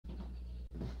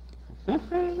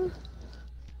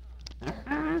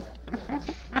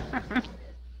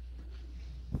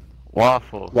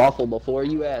Waffle. Waffle, before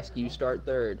you ask, you start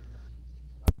third.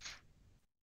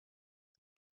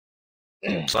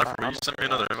 Cypher, will you send me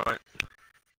another invite?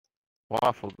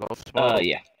 Waffle, go smoke.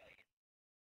 Yeah.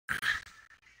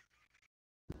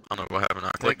 I don't know what happened.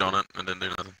 I clicked on it and didn't do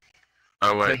nothing.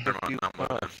 Oh wait, Take never a few mind.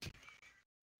 Not loaded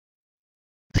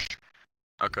in.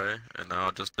 Okay, and now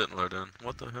it just didn't load in.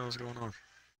 What the hell is going on?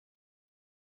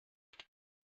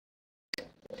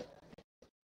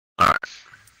 Alright.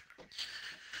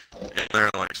 And there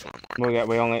like one more.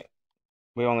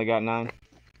 We only got 9.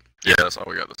 Yeah, that's all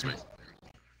we got this week.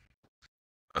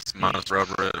 That's minus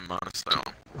rubber red and minus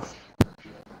down.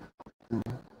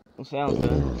 Well, sounds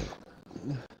good.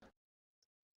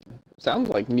 Sounds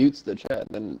like mutes the chat,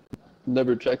 then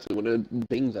never checks it when it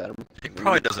bings at him. He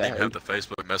probably doesn't even have the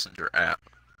Facebook Messenger app.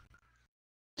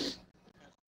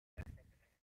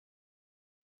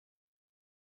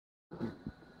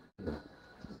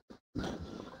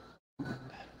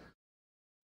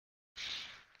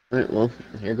 Alright, well,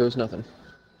 here goes nothing.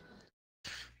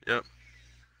 Yep.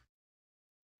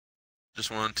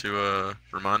 Just wanted to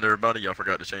remind everybody, y'all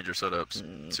forgot to change your setups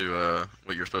to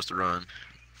what you're supposed to run.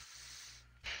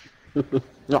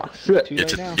 Oh shit!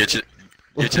 Get you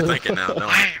thinking now, don't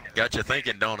I? Got you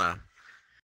thinking, don't I?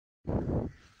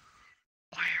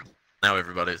 Now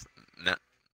everybody's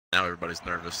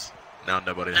nervous. Now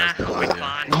nobody has no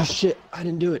idea. Oh shit! I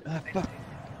didn't do it. Ah, fuck.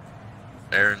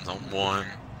 Aaron's on 1.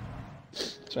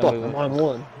 Fuck, I'm on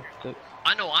 1.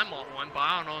 I know I'm on 1, but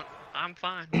I don't know. I'm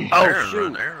fine. Oh, Aaron's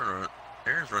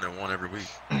running 1 every week.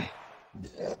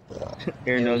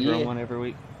 Aaron knows we're on 1 every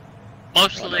week.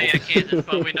 Mostly in Kansas,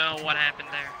 but we know what happened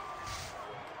there.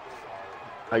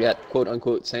 I got quote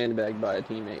unquote sandbagged by a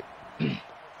teammate.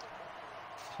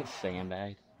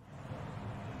 Sandbag.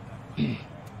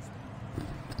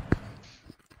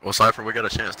 Well, Cypher, we got a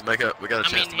chance to make up. We got a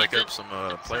chance to make up some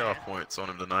playoff points on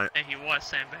him tonight. And he was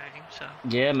sandbagging, so.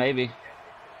 Yeah, maybe.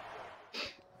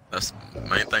 That's the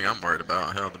main thing I'm worried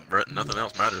about. Hell, nothing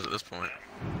else matters at this point.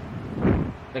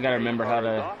 They gotta remember how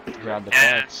to drive the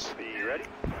flags. Be ready?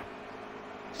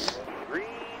 Green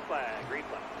flag, green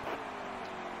flag.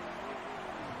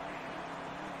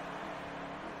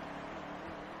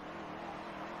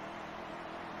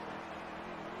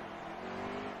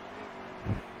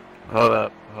 Hold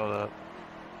up.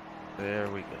 There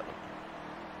we go.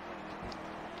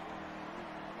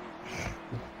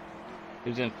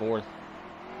 Who's in 4th?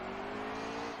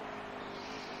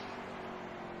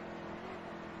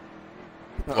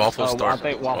 Waffle's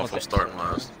starting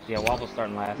last. Yeah, Waffle's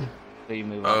starting last. So you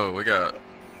move Oh, we got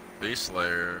Beast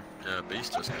Slayer. Yeah,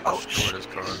 Beast just destroyed his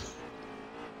car.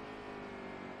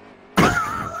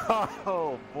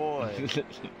 Oh boy.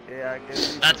 Yeah, I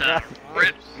guess That's a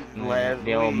rip.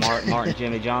 The old Martin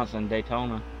Jimmy Johnson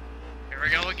Daytona. Here we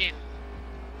go again.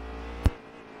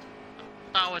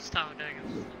 Oh, it's Talladega.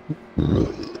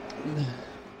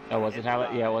 Oh, was it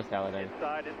Talladega? Yeah, it was Talladega.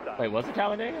 Wait, was it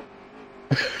Talladega?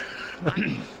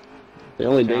 The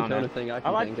only Daytona thing I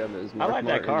can think of is Mark I like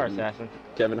that car, Assassin.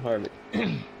 Kevin Harvick.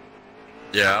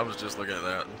 Yeah, I was just looking at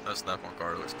that. That snap-on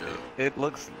car looks good. It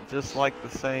looks just like the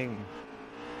same.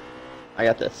 I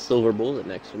got the silver bullet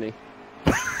next to me.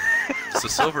 It's a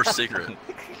silver secret.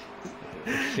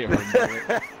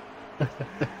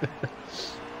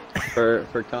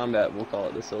 For combat, we'll call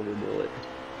it the silver bullet.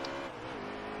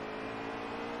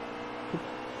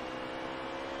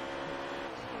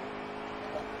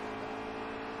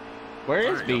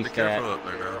 Where is Beast at?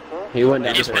 He went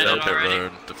down He just went down pit already.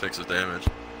 road to fix his damage.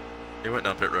 He went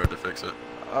down pit road to fix it.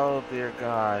 Oh dear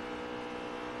God.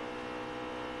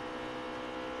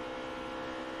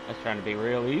 That's trying to be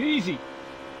really easy.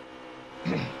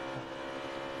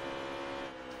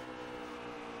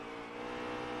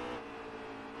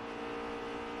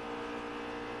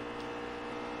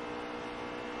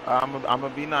 I'm gonna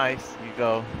be nice. You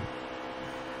go.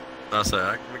 I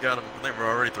say, we got him. I think we're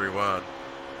already 3 wide.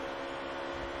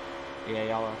 Yeah,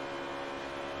 y'all are.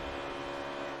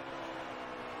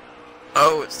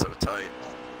 Oh, it's so tight.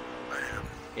 Man.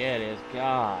 Yeah, it is.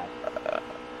 God.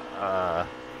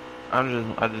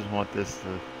 I just want this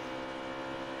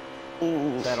to.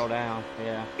 Ooh. Settle down.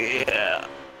 Yeah. Yeah.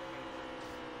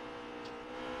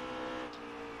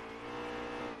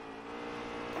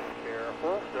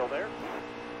 Careful, still there.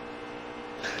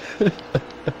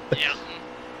 Yeah.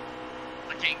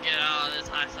 I can't get out of this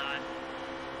high side.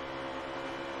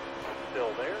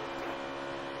 Still there.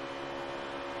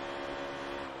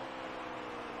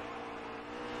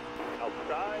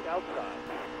 Outside.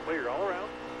 Clear all around.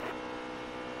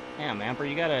 Damn, Amper,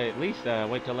 you gotta at least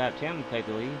wait till lap 10 to take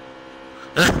the lead.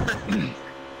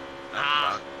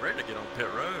 I'm ready to get on pit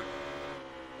road.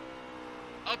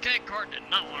 Okay, car did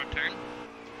not want to turn.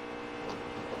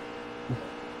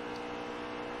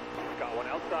 Got one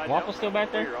outside. Waffle now. still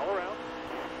back there? Clear all around.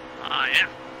 Yeah.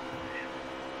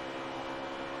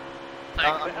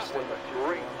 Thanks. That was a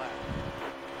great lap.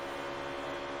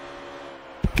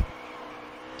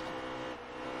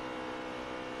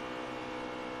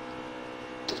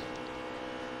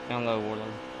 Down low,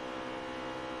 Warlord.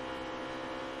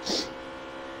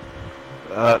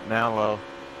 Now low.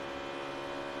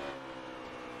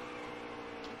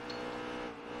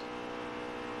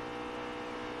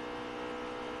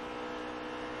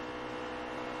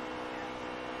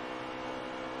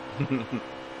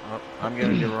 I'm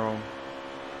gonna get wrong.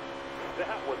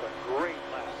 That was a great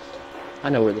lap. I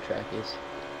know where the track is.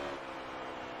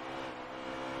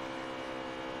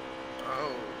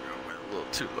 Oh, I went a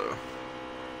little too low.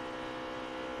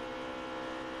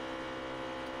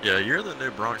 Yeah, you're the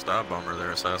new Bronx dive bomber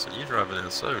there, Assassin. You drive it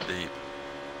in so deep.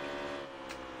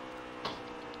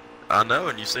 I know,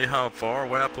 and you see how far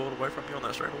away I pulled away from you on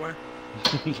that straightaway?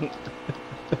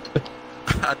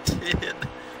 I did.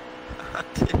 I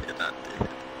did.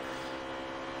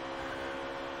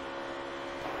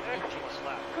 Excellent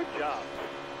lap. Good job.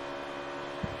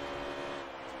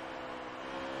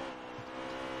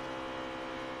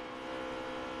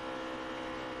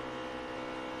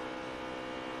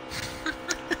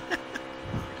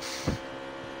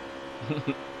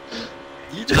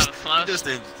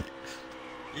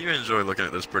 You enjoy looking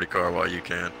at this pretty car while you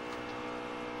can.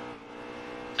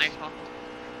 Thanks, Paul.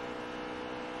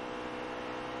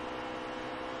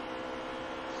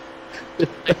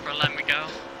 Thanks for letting me go.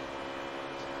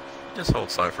 Just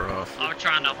hold Cypher off. I was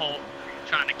trying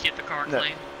to keep the car No.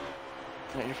 clean.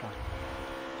 Yeah, you're fine.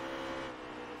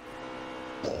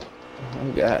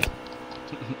 Oh god.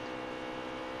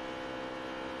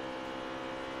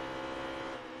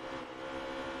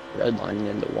 Redlining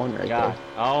into one right God, there.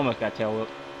 I almost got tail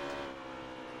whipped.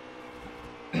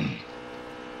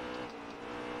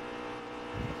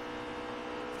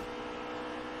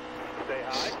 Stay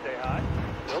high. Stay high.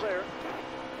 Still there.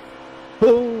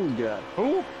 Oh god.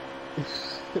 Ooh.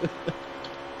 Inside.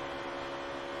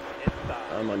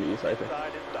 I'm on you, Cypher.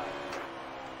 Inside.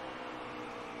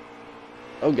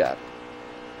 Oh god.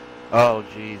 Oh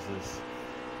Jesus.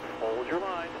 Hold your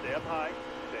line. Stay up high.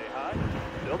 Stay high.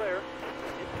 Still there.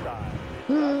 Inside.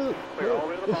 Inside. Clear all the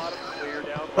way to the bottom. Clear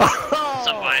down.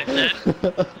 Somebody's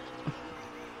dead.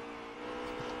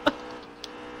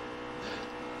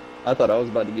 I thought I was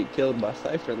about to get killed by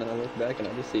Cypher, and then I look back and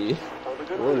I just see Hold a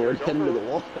good Warlord line. heading to the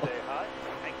wall. Stay high.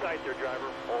 Hang tight there, driver.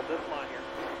 Hold this line here.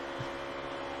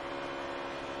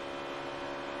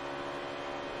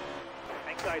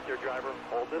 Hang tight there, driver.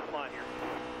 Hold this line here.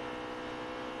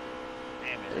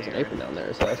 Damn it. There's an Aaron. apron down there,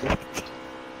 Assassin.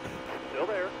 Still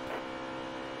there.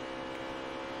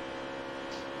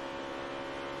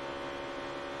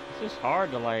 It's just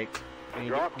hard to like. when you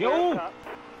Draw get- clear up Go! top.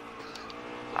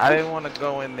 I didn't want to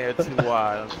go in there too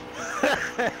wide.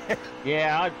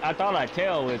 Yeah, I thought I'd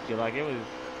tail whipped you. Like it was.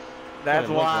 That's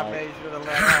What it why I looked like. made sure to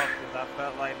let off, because I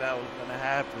felt like that was gonna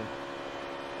happen.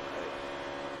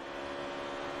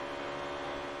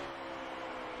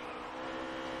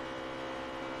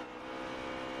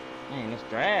 Man, this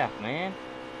draft, man.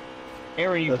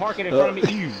 Aaron, you park it in front of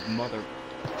me, you mother.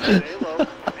 Stay low.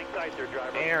 Hang tight there,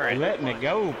 driver. Aaron. Hold this Let me line.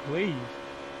 go, please.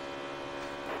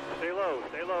 Stay low.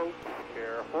 Stay low.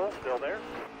 Careful. Still there.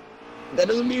 That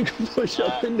doesn't mean you can push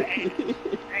up into me.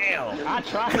 Damn. I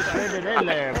tried to send it in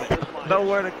there, Hold but this line.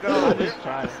 Nowhere to I go. just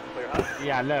tried. Clear high.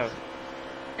 Yeah, I know.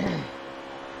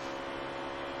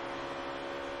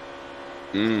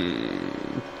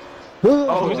 Mmm.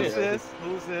 Oh, Who's who's it? this?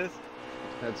 Who's this?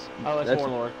 That's Oh, that's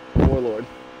Warlord. Warlord.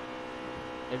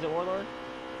 Is it Warlord?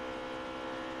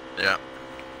 Yeah.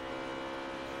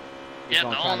 He's Yeah,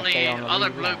 gonna the try to only stay on the other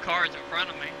lead blue line. car's in front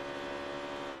of me.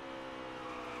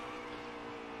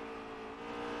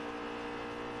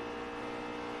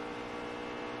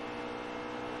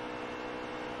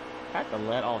 I had to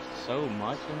let off so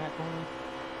much in that corner.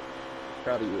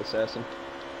 Proud of you, Assassin.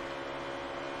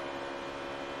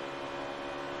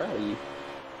 Proud of you.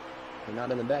 You're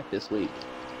not in the back this week.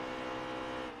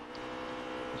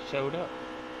 It showed up.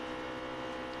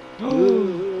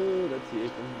 Ooh, that's the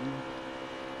apron.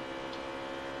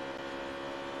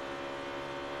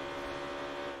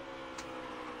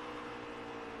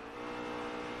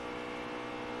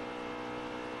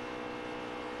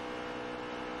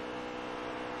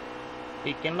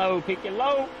 Peeking low, peeking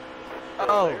low. Still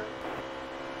Oh. there.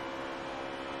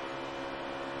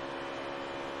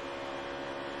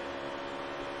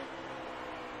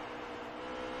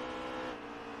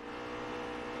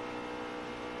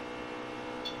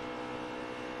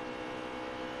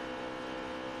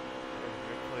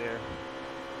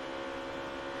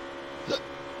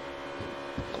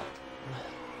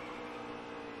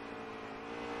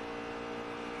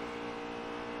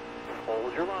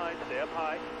 Hold your line. Stay up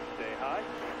high. Stay high.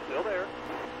 Still there.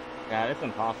 Yeah, it's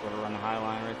impossible to run the high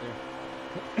line right there.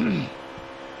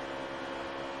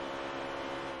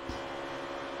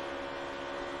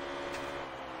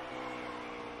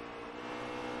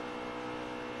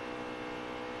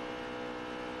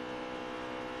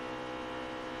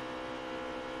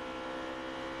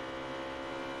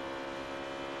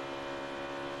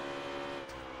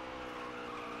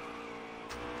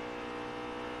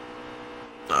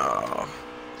 Oh,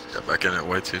 got back in it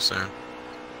way too soon.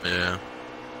 Yeah.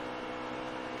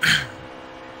 Gotta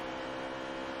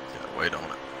wait on it.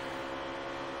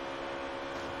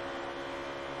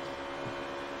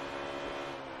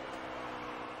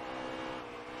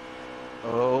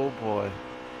 Oh boy.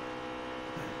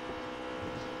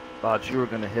 Thought you were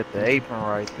gonna hit the apron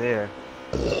right there.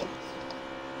 That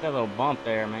little bump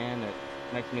there, man, that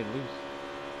makes me loose.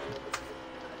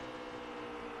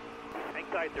 Hang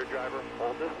tight there, driver.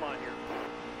 Hold this line here.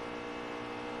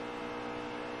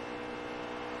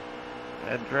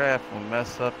 That draft will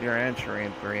mess up your entry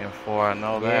in 3 and 4. I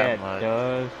know Yeah, that it much.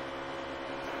 does.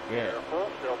 Yeah. Careful.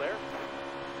 Still there.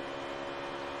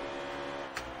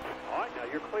 All right, now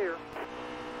you're clear.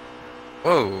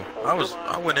 Whoa!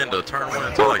 I went into turn 1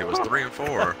 until like it was 3 and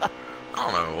 4. I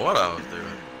don't know what I was doing.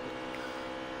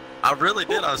 I really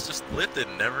did. I was just lifted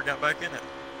and never got back in it.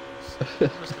 I'm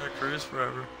just gonna cruise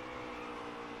forever.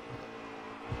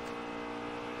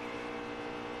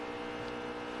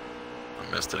 I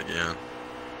missed it again.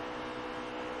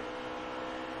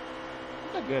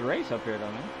 It's a good race up here,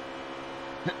 though,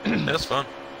 man. That's fun.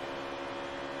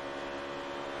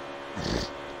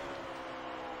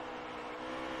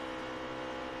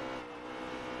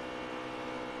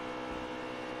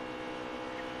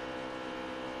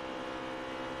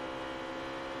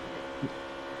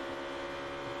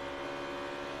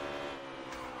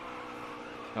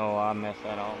 Oh, I messed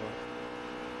that all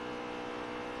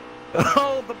up.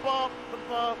 Oh, the bump, the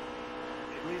bump.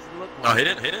 At least it looked No, like he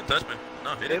didn't touch me.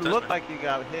 No, he it didn't touch looked me. like you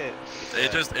got hit.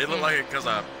 It looked like it because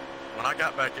when I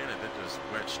got back in it, it just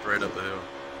went straight up the hill.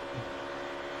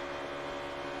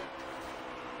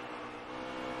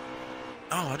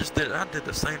 Oh, I did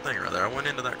the same thing right there. I went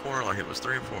into that corner like it was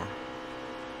 3 and 4.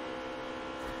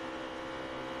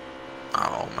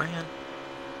 Oh man.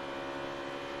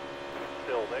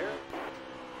 Still there.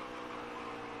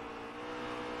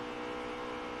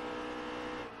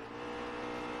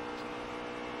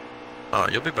 Oh,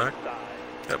 you'll be back. Inside.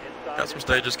 Yep. Inside. Got some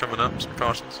stages coming up, some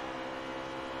cautions.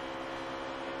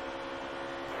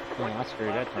 Dang, I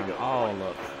screwed that turn all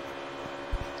up.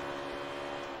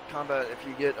 Combat, if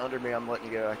you get under me, I'm letting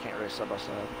you go. I can't race side by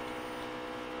side.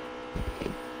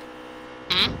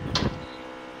 Hmm?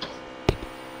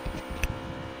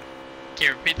 Can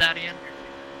you repeat that again?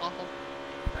 Awful.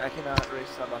 I cannot race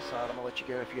side by side. I'm gonna let you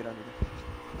go if you get under me.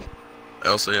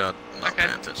 Elsie, I'm not Okay.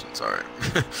 paying attention. Sorry.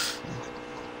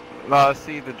 No,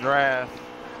 see the draft.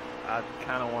 I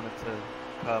kind of wanted to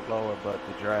cut lower, but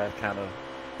the draft kind of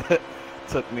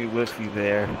took me with you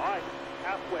there. All right,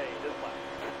 halfway this lap.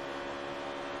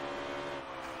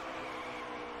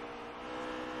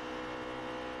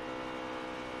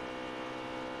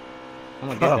 I'm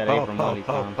gonna get that apron one of these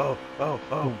times. Oh!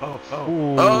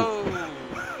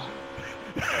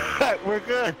 We're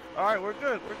good. All right, we're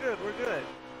good. We're good. We're good.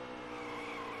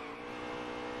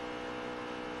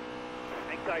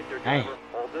 Hang tight there, Hey, driver.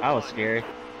 Hold this that was line. scary.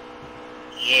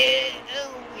 Yeah.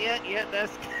 Oh, yeah.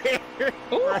 That's scary.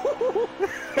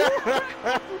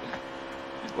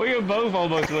 Well, you both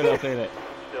almost went up in it.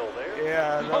 Still there.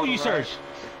 Yeah. Oh, you search.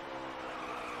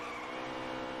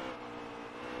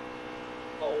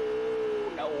 Oh,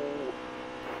 no.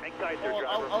 Hang tight there,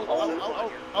 driver. Hold this line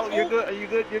here. Oh, you're good. Are you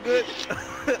good? You're good.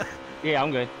 Yeah,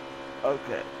 I'm good.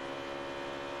 Okay.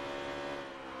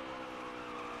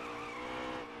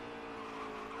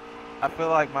 I feel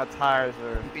like my tires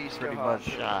are Beast pretty go much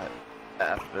hard. shot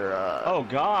after. Oh,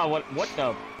 God, what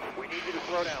the? We need you to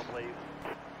slow down, please.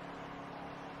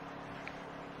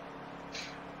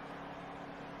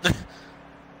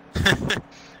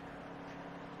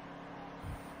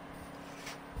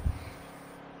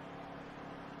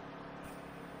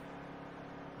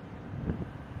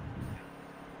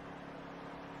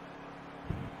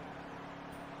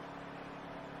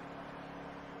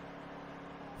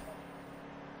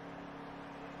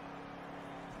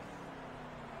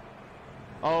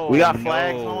 Oh, We got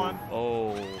flags no. on?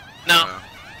 Oh. No.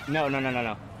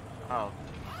 No. Oh.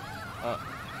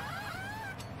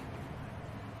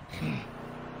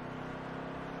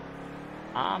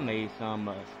 I made some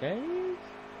mistakes.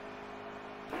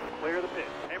 Clear the pit.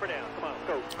 Hammer down. Come on,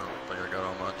 go. I don't think I got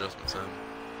all my adjustments in.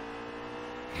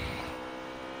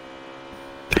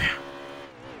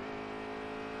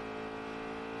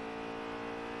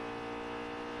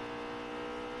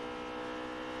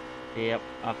 Yep,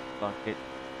 I fucked it.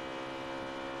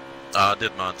 I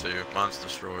did mine too. Mine's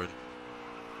destroyed.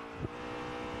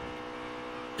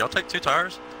 Y'all take 2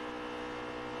 tires?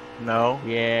 No.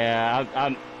 Yeah,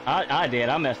 I did.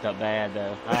 I messed up bad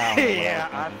though. I don't know what Yeah,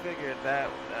 I I was thinking. figured that.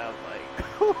 I was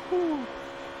like,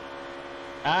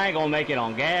 I ain't gonna make it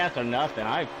on gas or nothing.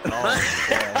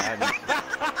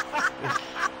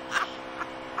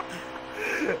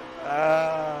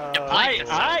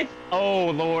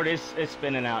 Oh Lord, it's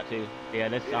spinning out too. Yeah,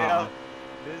 this yeah,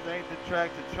 this ain't the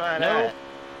track to try Nope.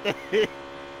 that.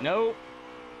 Nope.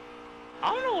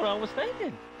 I don't know what I was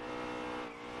thinking.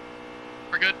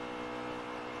 We're good.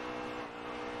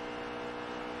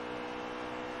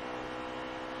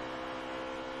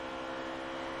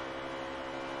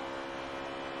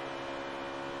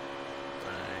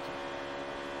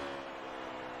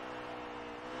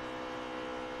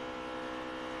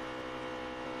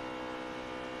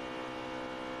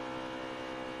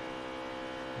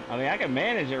 I mean, I can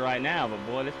manage it right now, but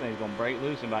boy, this thing's gonna break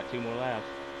loose in about 2 more laps.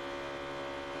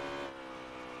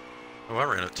 Oh, I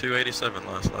ran a 287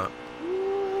 last lap.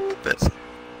 That's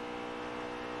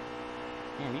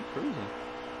Man, you cruising.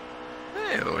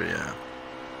 hell yeah.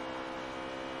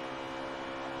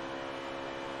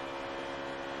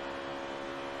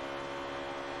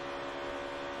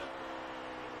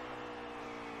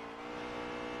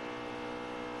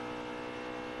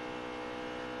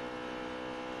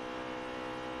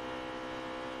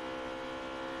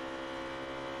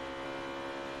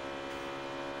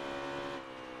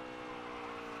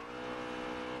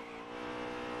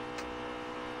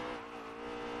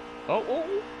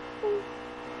 Oh.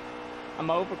 I'm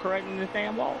overcorrecting this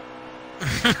damn wall.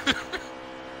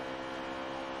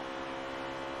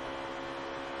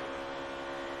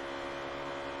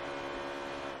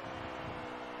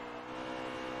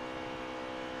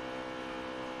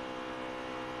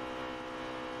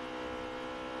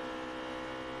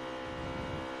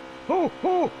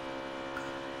 Hoo!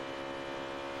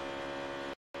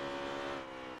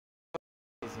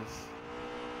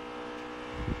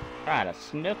 Try to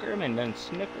snooker him and then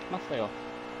snooker myself.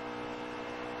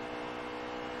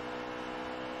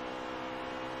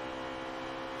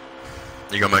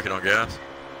 You gonna make it on gas?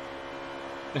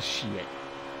 Shit.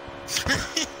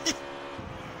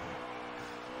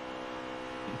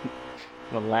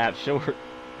 A lap short.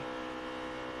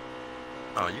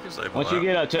 Oh, you can save a Once lap. you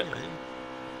get up to,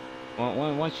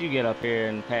 Yeah, once you get up here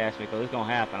and pass me, cause it's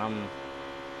gonna happen. I'm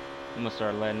gonna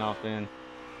start letting off then.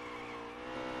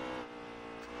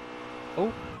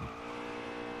 Oh.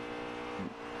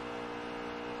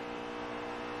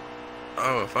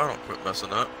 Oh, if I don't quit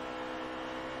messing up.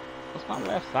 What's my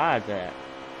left side's at?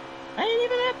 I ain't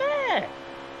even that bad.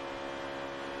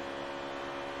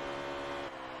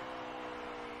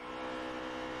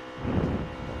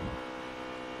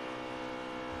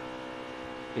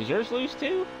 Is yours loose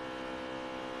too?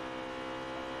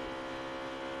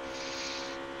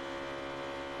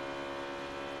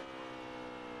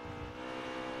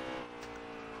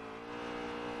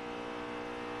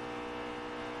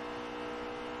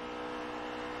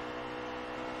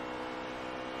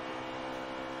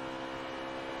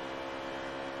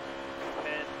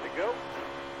 Go.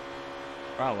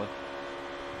 Probably.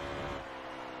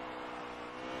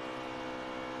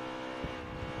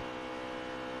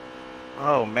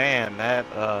 Oh man, that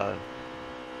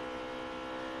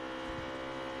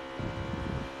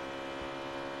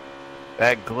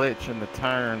that glitch in the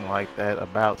turn like that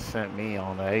about sent me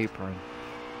on the apron.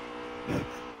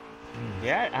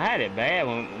 Yeah, I had it bad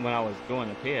when I was going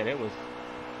to pit.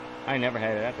 I never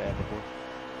had it that bad before.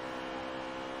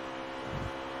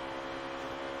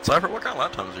 Cypher, what kind of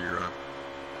lap times are you running?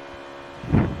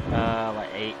 Like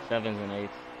 8, 7s and 8s.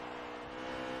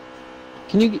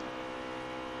 Can you get...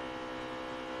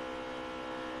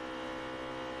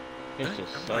 It's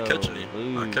just I'm so not catching you.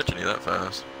 I'm loose. not catching you that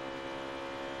fast.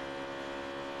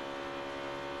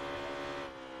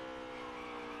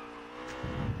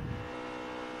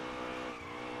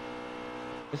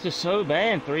 It's just so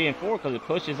bad in 3 and 4 because it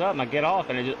pushes up and I get off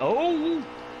and it just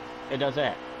it does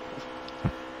that.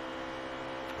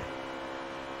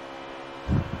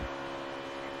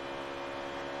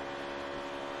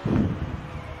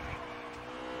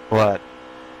 What?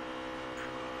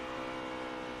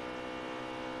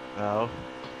 No.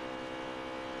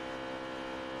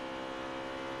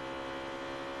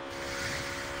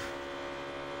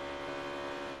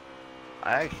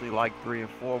 I actually like 3 and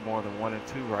 4 more than 1 and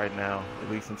 2 right now,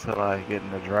 at least until I get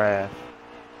in the draft.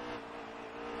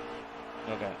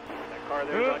 Okay. That car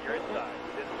there's on your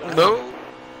inside. No.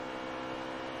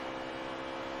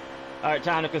 All right,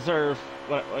 time to conserve.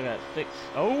 What I got 6.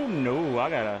 Oh no, I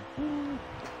gotta.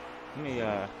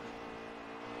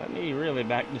 let me really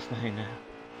back this thing now.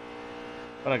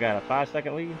 What I got, a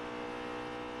 5-second lead?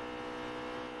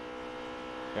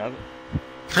 Yeah.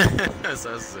 That's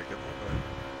a second.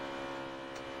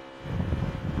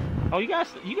 Oh, you guys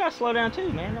slow down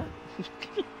too, man.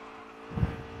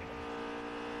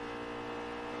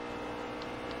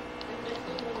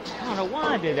 I don't know why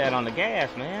I did that on the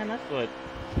gas, man. That's what.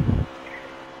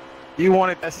 You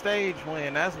wanted that stage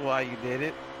win. That's why you did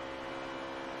it.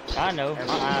 I know.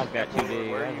 My eyes got too big.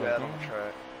 Where I are was you like, at on the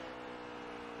track?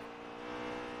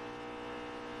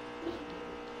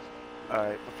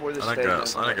 Alright, before this I stage got-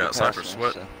 ends, I I'm got letting you Cypher pass me,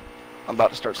 sweating. so I'm about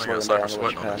to start I slowing got down. Cypher I'll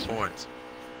let you sweating on pass the me. points.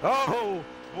 Oh,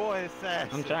 boy, it's sassy.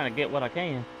 I'm trying to get what I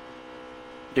can.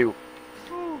 Do.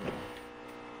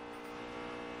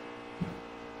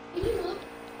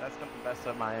 That's gonna mess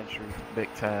up my entry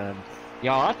big time.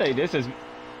 Y'all, I think this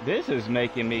is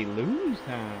making me lose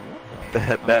time. What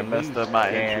the- That mean, messed lose up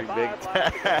my gas. entry big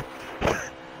time.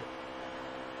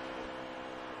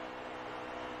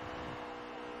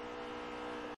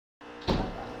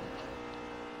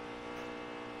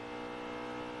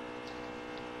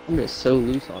 I'm just so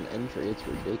loose on entry, it's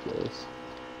ridiculous.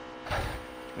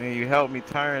 Man, you helped me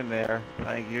turn there.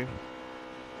 Thank you.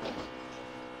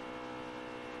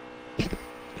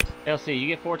 LC, you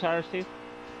get 4 tires too?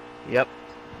 Yep.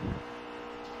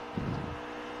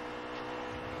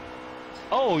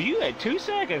 Oh, you had 2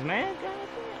 seconds, man. God damn,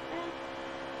 man.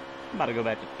 I'm about to go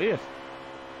back to 5th.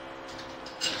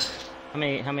 How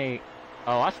many?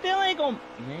 Oh, I still ain't gonna.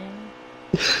 Man.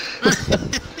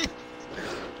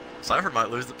 Cypher might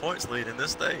lose the points lead in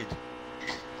this stage.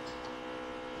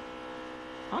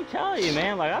 I'm telling you,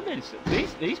 man. Like I've been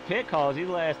these pit calls these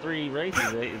last 3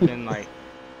 races, it's been like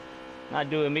not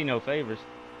doing me no favors.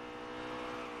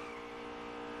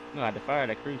 No, I had to fire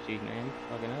that crew chief, man. He's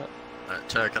fucking up. That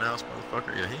checking house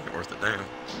motherfucker, yeah, he ain't worth a damn.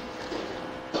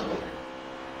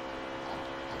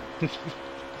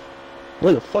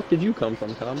 Where the fuck did you come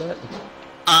from, Combat?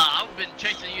 I've been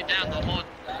chasing you down the whole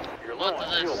month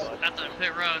of this at the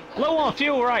pit road. Low on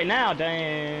fuel right now,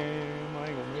 damn. I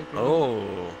ain't gonna make it.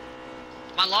 Oh,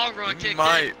 My long run you kicked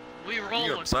might. in. We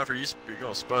rolling. Cypher, you're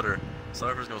gonna sputter.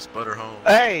 Cypher's gonna sputter home.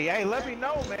 Hey, let me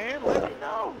know, man. Let me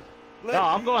know. No,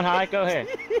 I'm going high. Go ahead.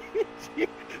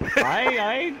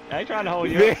 I ain't trying to hold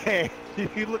you up. Man,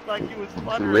 you look like you was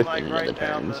sputtering Ripping like into right the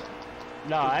down turns. the...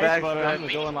 No, I back ain't sputtering. I'm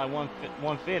stretch. just going like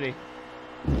 150.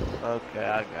 Okay,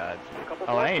 I got you.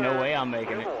 Oh, there ain't no way I'm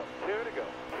making it. 2 to go.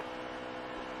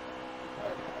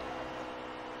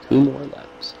 2 more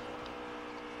laps.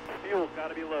 Fuel's got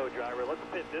to be low, driver. Let's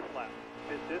pit this lap.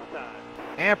 Pit this time.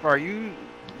 Amp, are you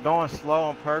going slow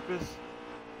on purpose?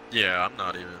 Yeah, I'm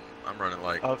not even. I'm running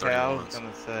like Okay, I was 31s.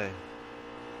 gonna say.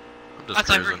 I'm just That's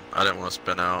like- cruising. I didn't want to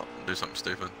spin out and do something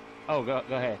stupid. Oh, go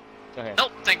ahead. Go ahead.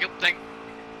 Nope, thank you.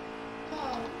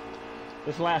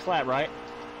 This last lap, right?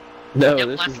 No, Yep,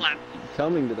 this last is lap.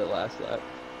 coming to the last lap.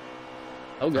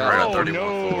 Oh Alright, god. I'm Oh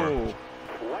 31.4. no!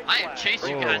 White I am flag. chasing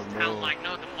you Oh, guys no. down like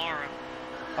no tomorrow.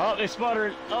 Oh, it's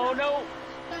sputtered. Oh no!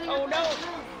 Oh no!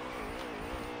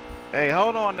 Hey,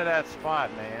 hold on to that spot,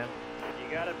 man.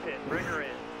 You got to pit. Bring her in.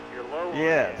 You're low on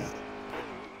Yes.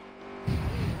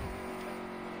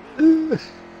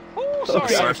 Oh, sorry.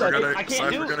 Okay, I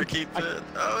can't do gonna it. keep it.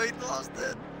 Oh, he lost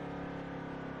it.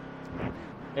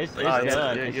 It's Oh, done.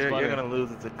 you're- It's You're sputtered. gonna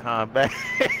lose it to combat.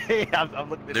 I'm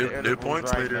looking at the New intervals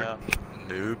points right leader. now.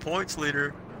 New points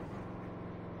leader.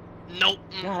 Nope.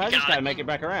 God, I just gotta make it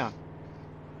back around.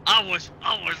 I was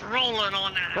rolling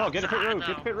on that. Go on, get the pit outside, road. Get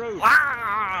the though. pit road.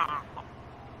 Ah!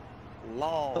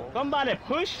 Long. Somebody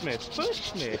push me.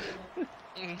 Push me.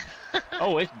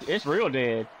 Oh, it's real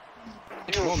dead.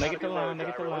 Come on, make it to the line. Make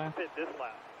it to the line. Let's pit this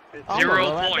lap. Pit I'm 0 gonna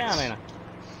roll that points. down, ain't I?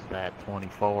 That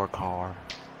 24 car.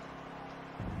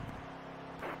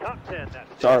 top 10.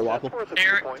 That's Sorry, that's Waffle. worth a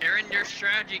few points. Aaron, your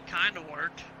strategy kind of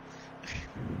worked.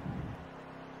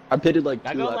 I pitted like Did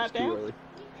I 2 go laps lap too down? early.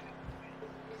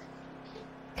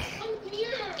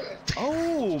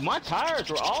 Oh, my tires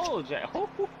were all jacked. Oh,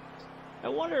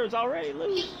 no wonder it's already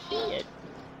loose. Shit.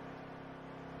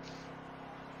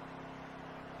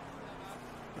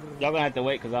 Y'all gonna have to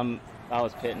wait because I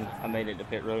was pitting. I made it to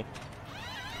pit road.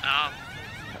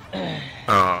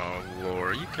 Oh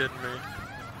Lord, are you kidding me?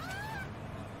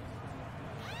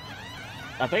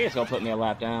 I think it's gonna put me a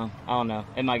lap down. I don't know.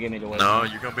 It might give me the wait. No,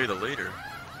 you're gonna be the leader.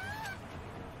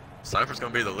 Cypher's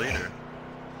gonna be the leader.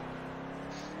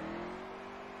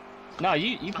 No,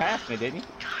 you passed me, didn't you?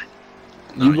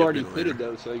 No, You've you'll already be the leader. pitted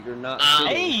though, so you're not. Um,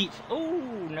 pitting. 8. Oh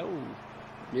no.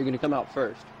 You're gonna come out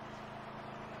first.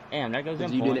 Damn, that goes in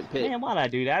 'Cause you points. didn't pit. Man, why'd I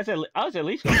do that? I was at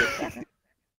least gonna get second.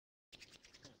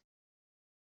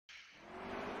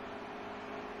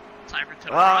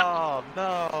 Oh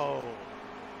no!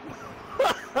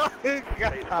 Hey, the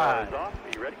car is God. off. Are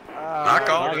you ready? I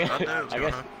called I it. guess- I knew it was I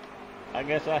going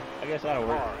guess- to. I guess that'll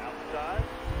work. Car outside.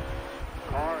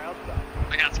 Car outside.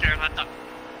 I got scared. I thought.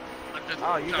 I'm just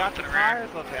Oh, you got jumped the to the rear. tires?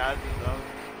 Okay, I just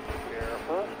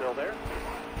Careful. Still there.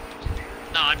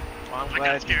 No, I'm well, I'm I got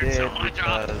glad you scared, did so I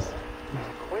dropped. because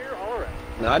Clear all around.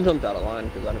 No, I jumped out of line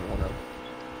because I didn't want to I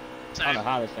don't know same.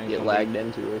 how this thing's get gonna lagged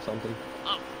into or something.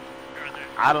 Oh, you're right there.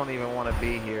 I don't even want to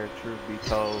be here, truth be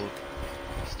told.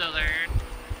 Still there.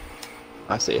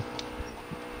 I see.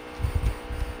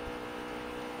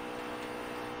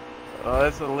 Oh,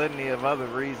 it's a litany of other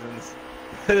reasons.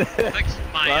 Fix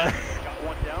my. But- Got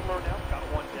one down low now. Got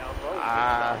one down low.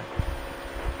 Ah.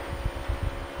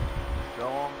 Go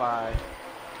on by.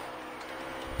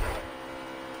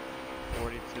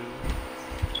 42.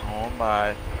 Go on by.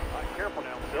 All right, careful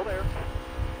now. Still there.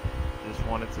 Just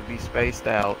wanted to be spaced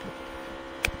out.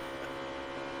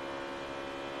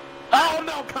 Oh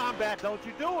no, combat! Don't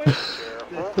you do it!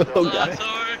 Careful. Oh, Still God. there.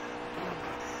 Sorry.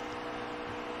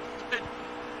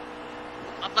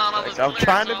 I thought I was I'm clear,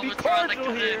 trying so to I be was trying to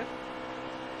cordial cut here. in.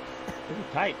 This is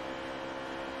tight.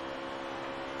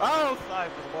 Oh,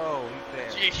 Cypher, whoa, he's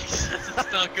there. Jesus,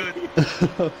 it's not good.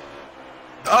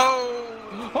 Oh!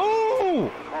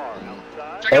 Oh! Car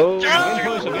outside. Check out Oh. Get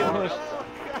Jared. pushed, get pushed.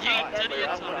 Yeet to the inside.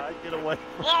 Outside, get away.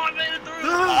 Oh, I made it through. Oh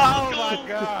Let's my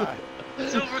go. God!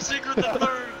 Silver Secret the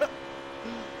third.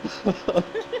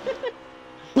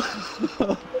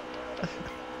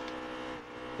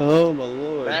 Oh my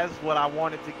lord. That's what I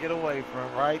wanted to get away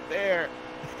from right there.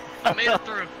 I made it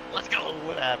through. Let's Oh, go.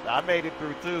 what happened? I made it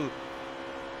through too.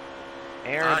 I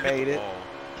Aaron hit made the it. wall.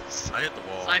 I hit the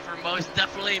wall. Cypher most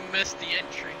definitely missed the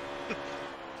entry.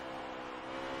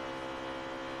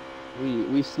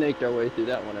 We snaked our way through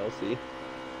that one, LC.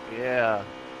 Yeah.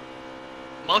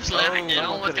 Mostly I Oh, did. I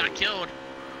Almost could've- got killed.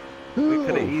 We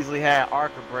could have easily had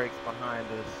Arca brakes behind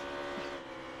us.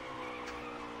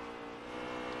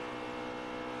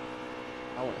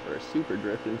 I went for a super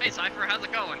drifting. Hey Cypher, how's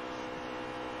it going?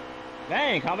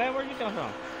 Dang, combat, where'd you come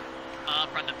from?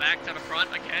 From the back to the front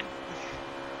again.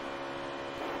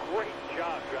 Great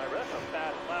job, driver. That's a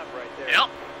fast lap right there. Yep.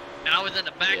 And I was in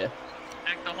the back, Yeah.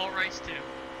 back the whole race too.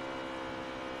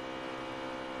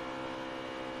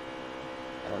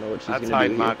 I don't know what she's I gonna do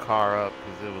tightened my here. car up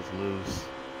because it was loose.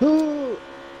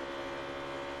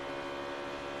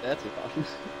 That's a caution.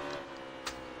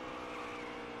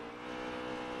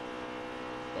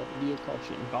 That would be a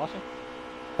caution. Caution?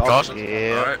 Caution.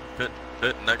 Yeah. Alright, pit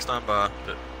next time by.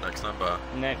 Pit next time by.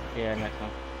 Next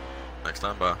one. Next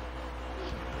time by.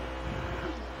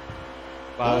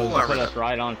 Wow, Oh, this I will put read us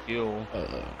right on fuel. I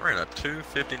ran a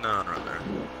 259 right there.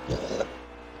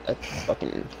 That's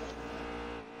fucking.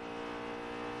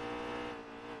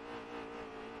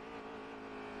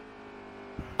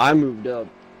 I moved up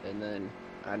and then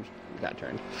I just got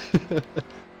turned.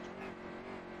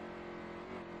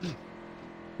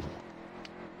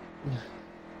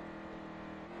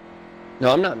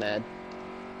 No, I'm not mad.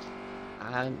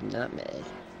 I'm not mad.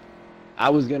 I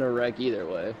was gonna wreck either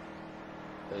way,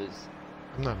 because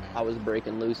I was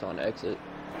breaking loose on exit.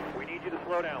 We need you to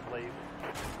slow down, please.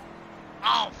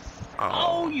 Oh,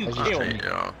 Oh, you I killed me. cheat,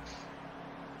 y'all.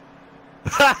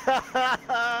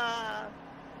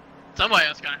 somebody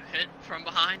else got hit from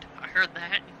behind. I heard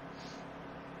that.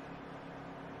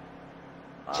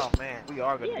 Oh man, we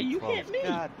are gonna Yeah, be you close. hit me.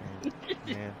 God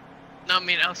damn. Man. No, I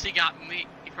mean LC got me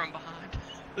from behind.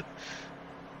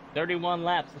 31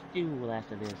 laps of fuel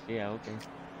after this. Yeah, okay.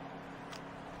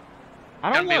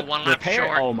 I Gotta don't be want one lap repair.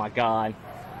 short. Oh my god.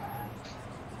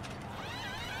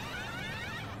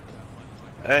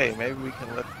 Hey, maybe we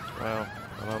can let. Well,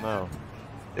 I don't know.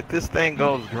 If this thing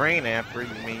goes green after,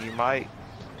 you mean you might?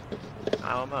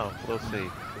 I don't know. We'll see.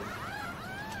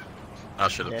 I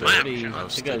should have Yeah, pitted. maybe I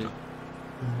was to go- stupid.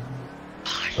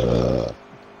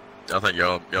 I think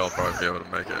y'all probably be able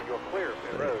to make it. You're clear,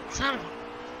 pit road. Son of a...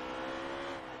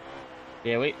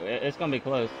 Yeah, it's gonna be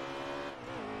close.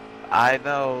 I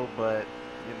know, but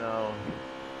you know,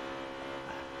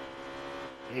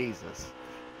 Jesus.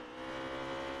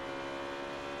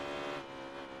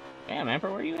 Damn,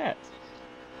 Emperor, where you at?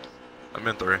 I'm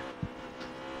in 3.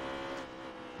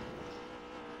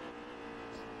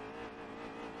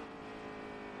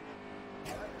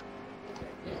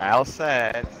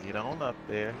 Outside, get on up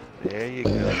there. There you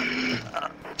go.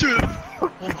 Dude!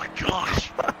 Oh my gosh!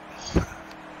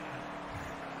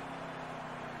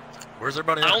 Where's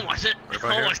everybody I at? almost hit.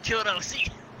 Everybody here? Almost killed LC.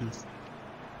 Is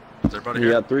everybody We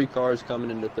here? got 3 cars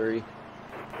coming into 3.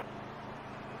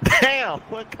 Damn!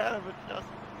 What kind of adjustment?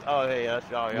 Oh, hey, that's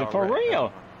y'all. For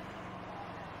real?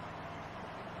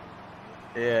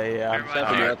 Yeah. I'm Everybody Except for there.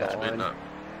 the Alright, other speeding line. up.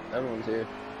 Everyone's here.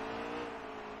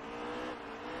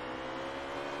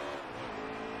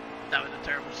 That was a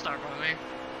terrible start by me.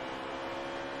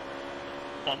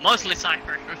 Well, mostly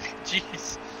Cypher.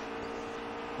 Jeez.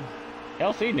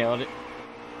 LC nailed it.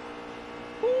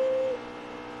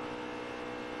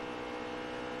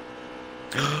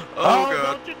 Oh,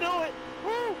 God. Don't you do it!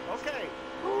 Woo! Okay.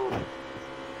 Woo!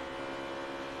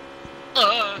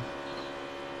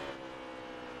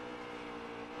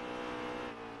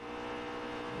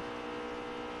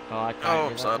 Oh, I Oh, tried I'm Why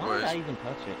did sideways. I even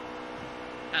touch it?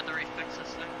 Had to refix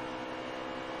this thing.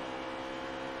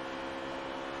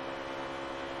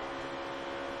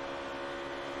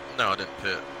 No, I didn't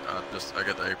pit. I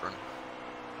got the apron.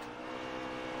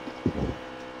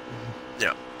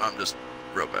 Yeah, I'm just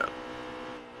real bad.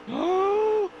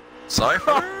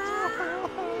 Cypher!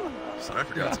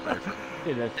 Cypher got some apron.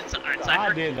 It's alright, I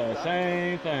Cypher. did the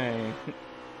same thing. It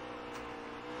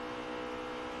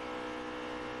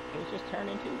was just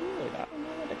turning too good. I don't know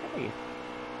what to tell you.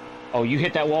 Oh, you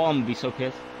hit that wall, I'm gonna be so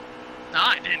pissed. No,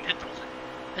 I didn't hit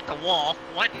the wall.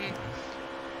 What?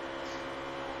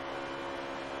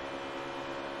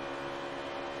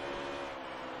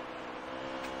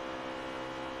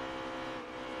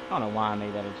 I don't know why I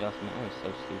made that adjustment. That was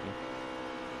so stupid.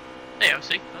 Hey,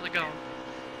 OC, how's it going?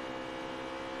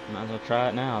 Might as well try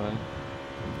it now then.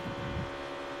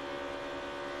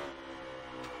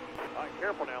 Alright,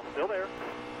 careful now. Still there.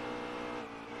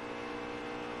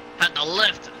 Had to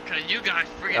lift, because you guys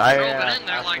freaking I, drove it in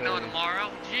there I like no feel you. tomorrow.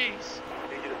 Jeez.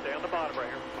 Need you to stay on the bottom right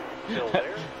here. Still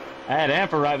there. I had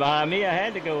Amper right behind me. I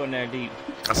had to go in there deep.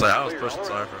 I say I was pushing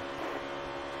Cypher.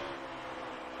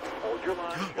 Hold your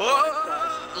line.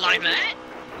 Whoa! Like that?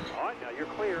 Alright, now you're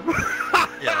clear. Yeah,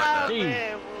 like that.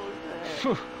 Jeez.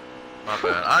 Phew. My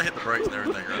bad. I hit the brakes and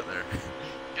everything right there.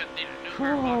 Gonna need a new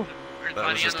rear motor. Or That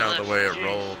by was the just end kind of the lift. way it Jeez.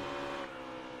 rolled.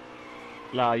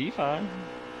 Nah, you fine.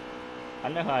 I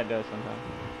know how it does sometimes.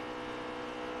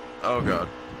 Oh, God.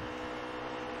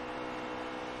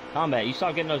 Combat, you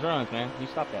stop getting those runs, man. You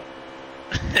stop that.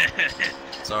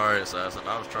 Sorry, Assassin.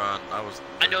 I was trying.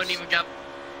 I don't even got.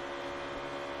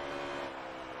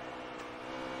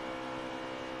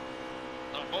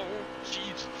 Oh,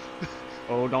 jeez.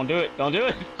 Oh, don't do it. Don't do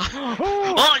it.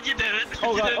 Oh, you did it.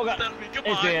 Oh, You God. did Oh, it. God. Come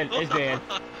It's on. dead. It's dead.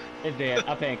 It's dead.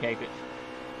 I pancaked it.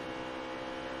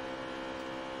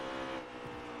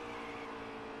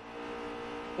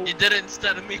 You did it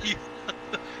instead of me.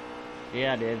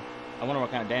 Yeah, I did. I wonder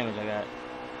what kind of damage I got.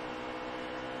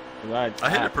 'Cause I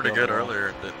hit it pretty killed good it all. earlier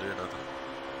and didn't do nothing.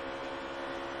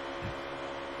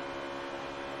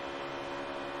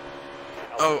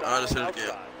 Oh, I just hit it again.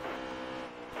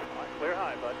 Alright, clear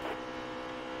high, bud.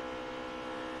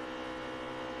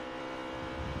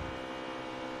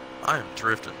 I am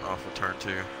drifting off of turn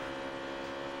 2.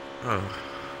 Oh.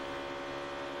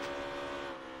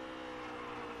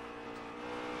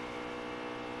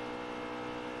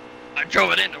 I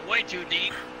drove it in way too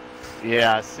deep.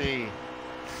 Yeah, I see.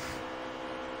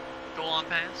 Go on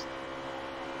past.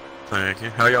 Thank you.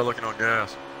 How y'all looking on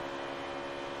gas?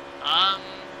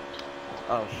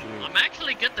 Oh shoot. I'm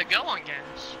actually good to go on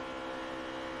gas.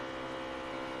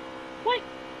 What?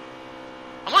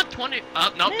 I'm on 20.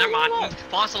 Oh, nope, Man, never mind. what?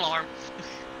 False alarm.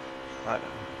 I know.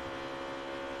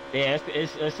 Yeah,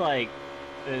 it's like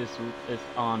it's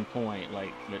on point,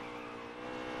 like but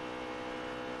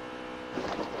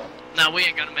No, we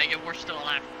ain't gonna make it. We're still a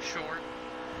lap short.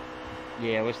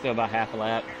 yeah, we're still about half a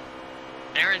lap.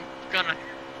 Aaron's gonna.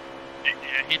 Yeah,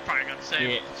 he's probably gonna save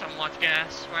Yeah. so much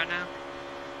gas right now.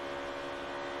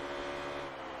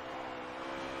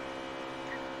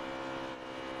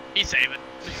 He's saving.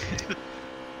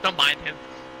 Don't mind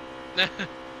him.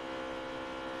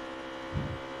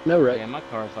 No wreck. Yeah, my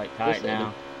car's like tight We'll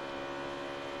now.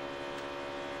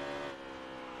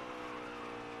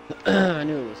 I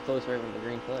knew it was close right when the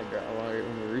green flag dropped, right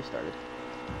when we restarted.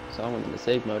 So I went into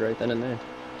save mode right then and there.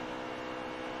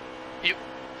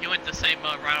 You went the same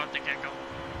right out the get-go.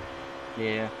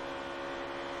 Yeah.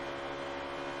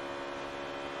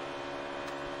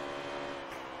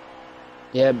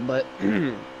 Yeah, but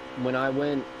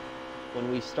when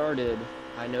we started,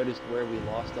 I noticed where we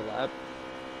lost a lap.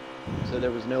 So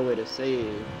there was no way to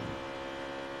save,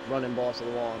 run and boss of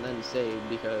the wall and then save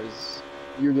because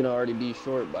you're gonna already be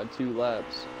short by 2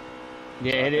 laps.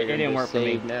 Yeah, So I it figured didn't just work for me.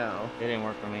 save now. It didn't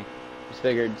work for me. Just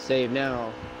figured save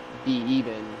now, be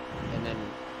even, and then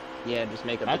yeah, just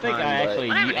make up the I think time. I but- actually,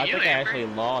 What happened to I you, think I Avery? actually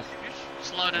lost. You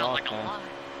should slow down like a Okay. lot.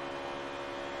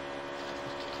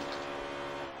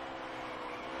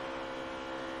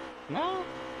 No.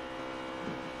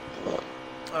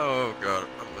 Oh, God.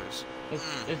 I'm losing. Jesus.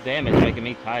 This damage is making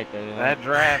me tight though. That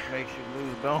draft makes you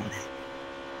lose, don't it?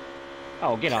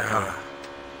 Oh, get off God. here.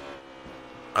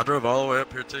 I drove all the way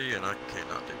up here to you, and I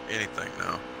cannot do anything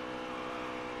now.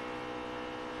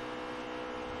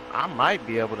 I might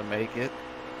be able to make it.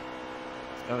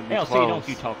 It's gonna be Hell, close. see, don't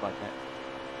you talk like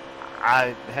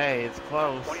that. Hey, it's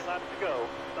close. 20 laps to go.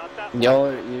 Not that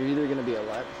long. You're either gonna be a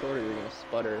lap short or you're gonna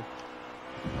sputter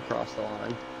across the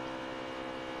line.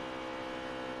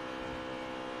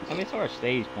 I mean, it's our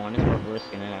stage point. It's worth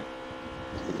risking it.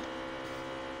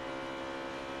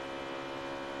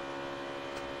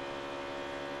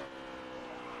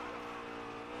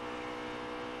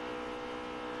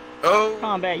 Oh!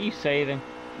 Combat, you saving?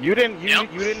 You didn't. You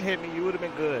Yep. didn't hit me. You would have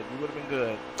been good. You would have been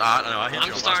good. No, I hit you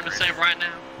I'm on starting my to screen. save right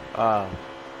now.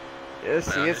 See, Yeah, it's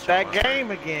it's that on my screen.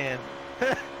 game again.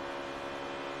 'Cause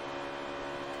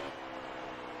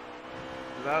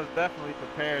I was definitely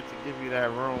prepared to give you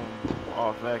that room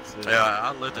off exit. Yeah,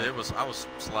 I lifted. I was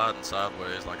sliding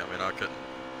sideways. Like, I mean, I couldn't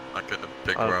have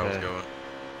picked where I was Okay. going.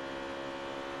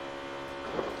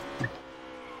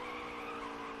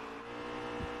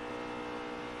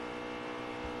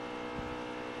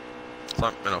 It's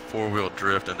like in a 4-wheel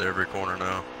drift into every corner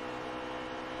now.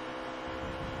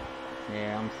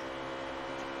 Yeah, I'm.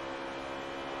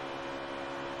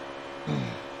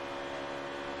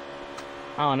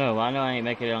 I don't know. I know I ain't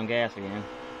making it on gas again.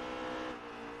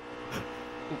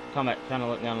 Combat, trying to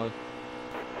look down low.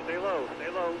 Stay low. Stay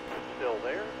low. Still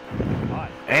there. High.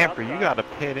 Amper, you Outside. got a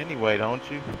pit anyway, don't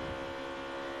you?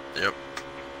 Yep.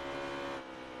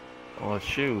 Well,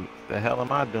 shoot. The hell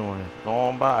am I doing? Go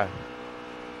on by.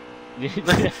 No, don't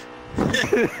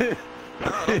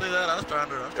do that. I was trying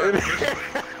to push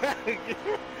you.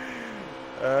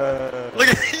 Look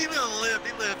at he little lift.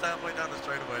 He lived halfway down the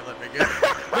straightaway. Let me go.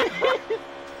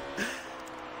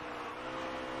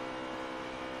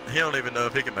 He don't even know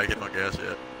if he can make it on gas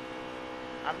yet.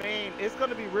 I mean, it's going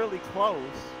to be really close,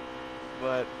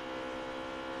 but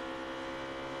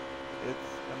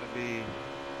it's going to be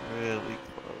really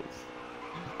close.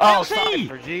 Oh, sorry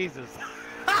for Jesus.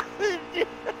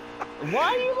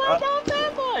 Why you let off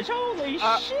that much? Holy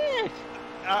shit!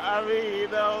 I mean, you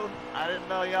know, I didn't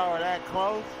know y'all were that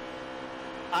close.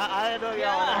 I didn't know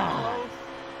y'all were that close.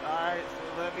 All right,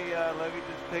 so let me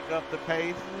just pick up the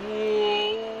pace.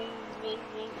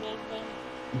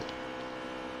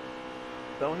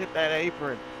 Don't hit that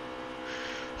apron.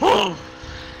 Oh,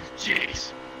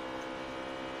 jeez.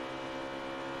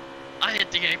 I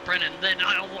hit the apron and then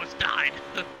I almost died.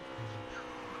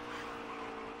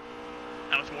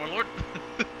 That was Warlord.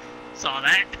 Saw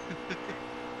that.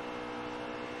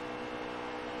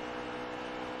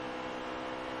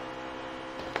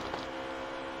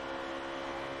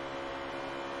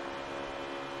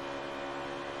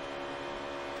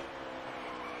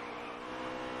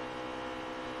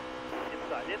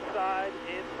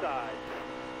 Inside.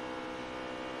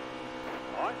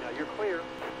 All right, now you're clear.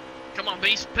 Come on,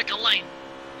 Beast, pick a lane.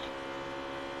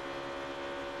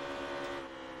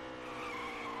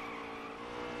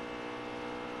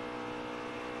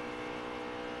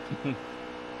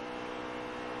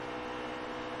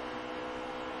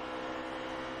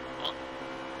 Well,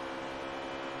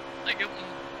 thank you.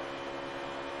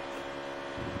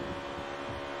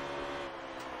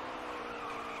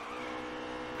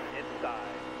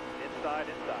 Inside.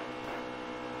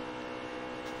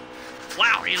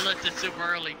 Wow, he lifted super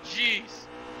early. Jeez.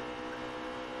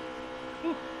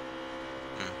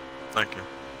 Thank you.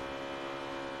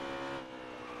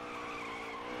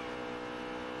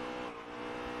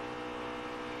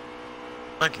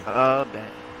 Thank you. Oh,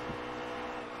 dang.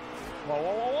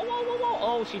 Whoa.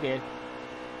 Oh, she did.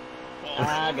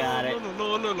 I got it.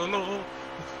 No.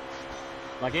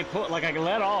 Like it put, like I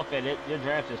let off it. Your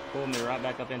draft just pulled me right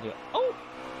back up into it. Oh!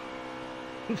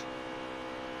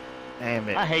 Damn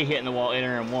it. I hate hitting the wall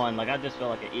entering one. Like I just feel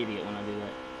like an idiot when I do that.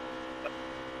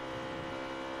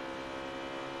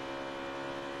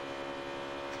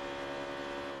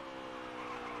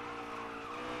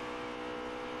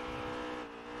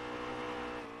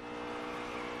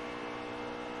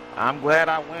 I'm glad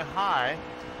I went high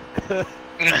for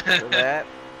that.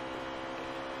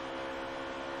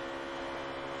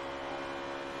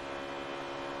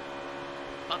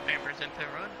 Hot Pampers in pit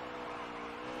road.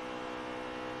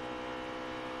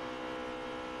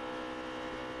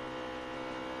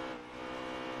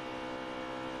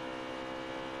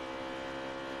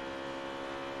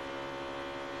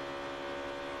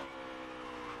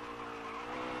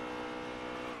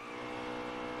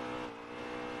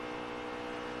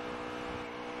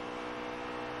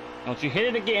 Don't you hit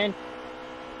it again.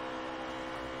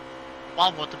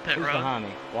 Wobble with the pit Who's road. behind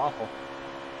me? Waffle.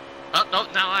 Oh, no,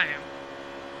 now I am.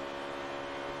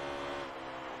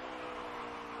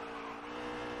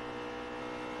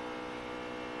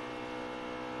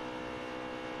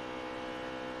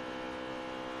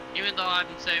 Even though I've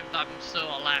been saved, I'm still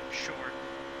a lap short.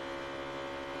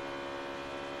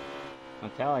 I'm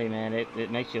telling you, man,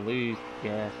 it makes you lose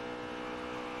gas.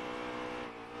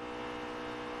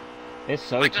 It's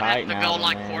so I'm gonna tight have to now, go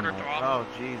like man. quarter like- throttle.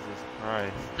 Oh, Jesus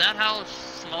Christ. Is that how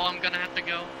slow I'm gonna have to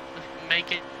go to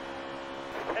make it?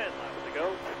 10 laps to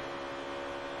go.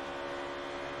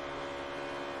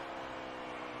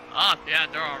 Oh, yeah,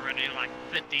 they're already like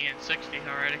 50 and 60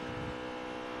 already.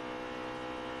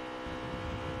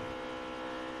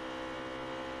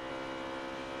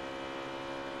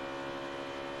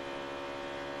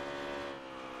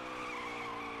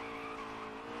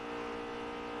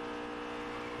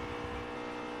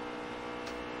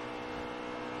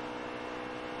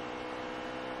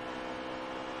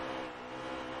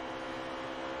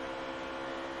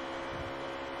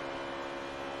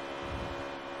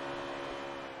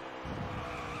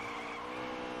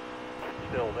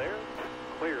 Still there.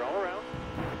 Clear all around.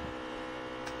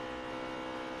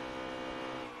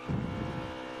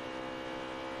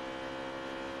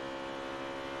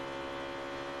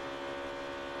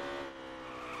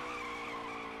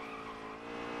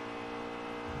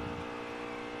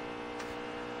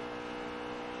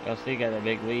 LC got a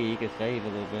big lead. He could save a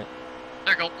little bit.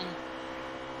 There you go.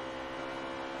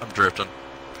 I'm drifting.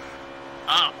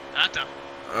 Oh, that's a.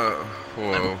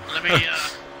 Whoa. Let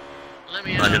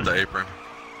me I hit the apron.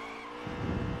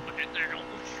 Okay, there you go.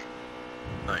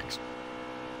 Thanks.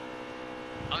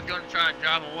 I was gonna try to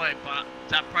drive away, but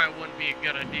that probably wouldn't be a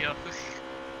good idea.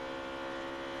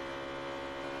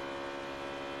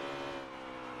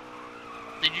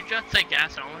 Did you just take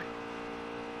gas only?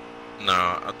 No,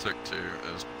 I took 2.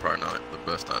 It was probably not the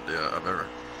best idea I've ever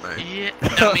made. Yeah,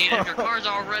 I mean, if your car's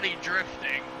already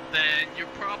drifting, then you're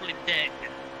probably dead.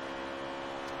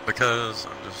 Because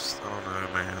I'm just, I don't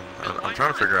know, man. Then why I'm trying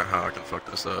not? to figure out how I can fuck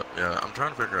this up. Yeah, I'm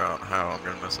trying to figure out how I'm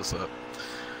gonna mess this up.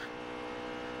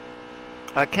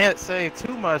 I can't say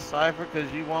too much, Cypher,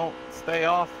 because you won't stay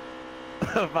off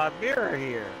of my mirror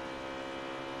here.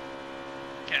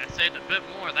 Okay, I saved a bit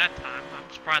more that time.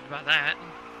 I'm surprised by that.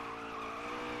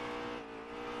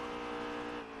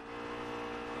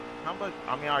 How much?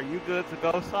 I mean, are you good to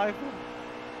go, Cypher?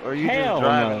 Or are you Hell just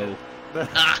driving no. it?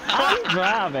 I'm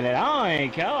driving it. I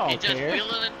ain't call. He's just care.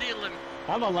 wheeling and dealing.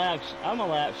 I'm a lap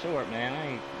short,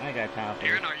 man. I ain't got time for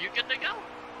Aaron, it. are you good to go?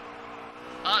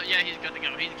 Oh, yeah, he's good to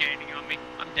go. He's gaining on me.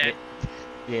 I'm dead.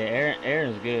 Yeah,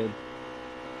 Aaron's good.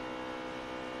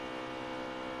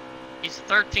 He's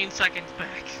 13 seconds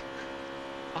back.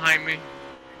 Behind me.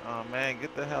 Oh man,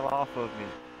 get the hell off of me.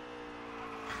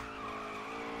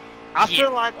 I Yeah.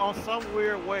 feel like on some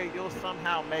weird way you'll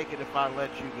somehow make it if I let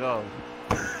you go.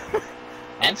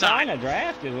 I'm Inside. trying to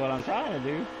draft is what I'm trying to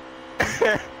do.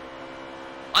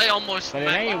 I almost But it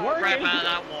smacked ain't right working. out of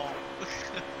that wall.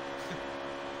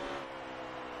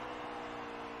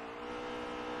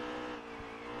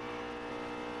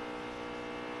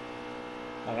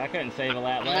 Like I couldn't save a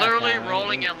lap I'm last literally time.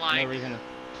 rolling There's at, like, no reason to...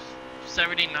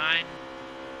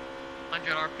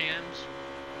 7,900 RPMs.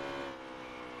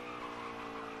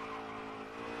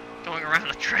 Going around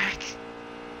the track.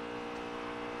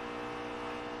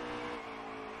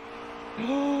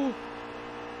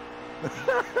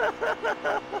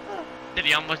 Did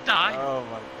he almost die? Oh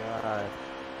my god.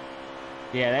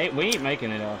 Yeah, we ain't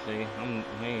making it, LC.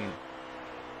 We ain't.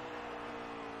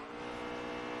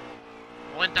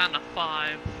 Went down to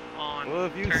 5 on Well,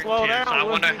 if you turn slow 2, down, so I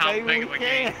we'll wonder see, how maybe big we of a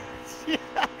gain. can.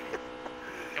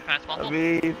 Go past I Waffle.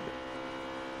 mean,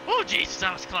 Oh, Jesus,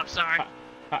 that was close, sorry.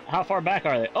 How far back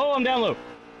are they? Oh, I'm down low.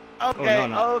 okay, Oh, no,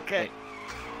 no. okay.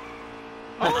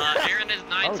 Aaron is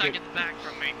 9 Okay. seconds back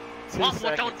from me. 2 Waffle,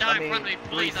 seconds. don't die I mean, in front of me, 3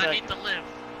 please. I need to seconds. live.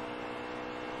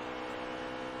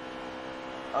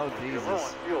 Oh You're low on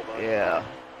Jesus. fuel, bud. Yeah.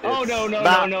 Oh, It's no.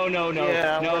 not- No.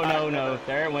 Yeah, no. right.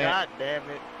 There it went. God damn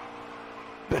it.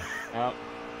 Oh.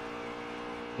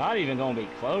 Not even gonna be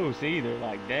close either.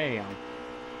 Like, damn.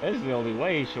 This is gonna be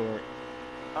way short.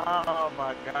 Oh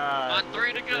my god. On 3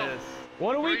 to look at go. this.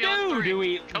 What do we 3 on do? 3. Do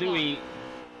we Come on.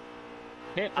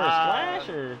 hit for a splash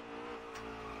or?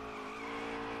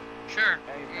 Sure.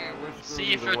 Hey, man, we're See screwed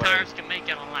if your either way. tires can make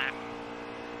it a lap.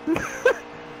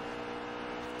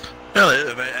 Hell,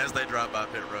 as they drive by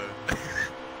pit road.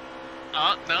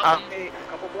 Oh, no. I mean,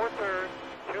 A couple more turns.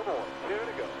 2 more. 2 to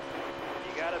go.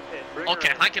 You got to pit. Bring her Okay,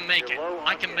 in. I can make it. You're low on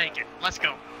I can gas. make it. Let's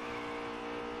go.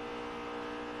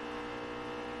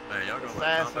 Man, y'all gonna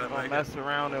let Assassin combat gonna make mess it?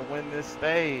 around and win this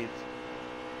stage.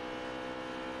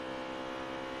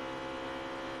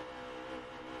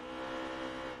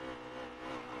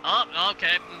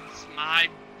 I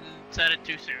said it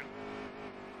too soon.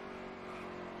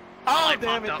 Oh, Light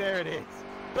damn popped it, up. there it is.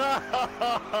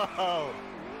 Oh.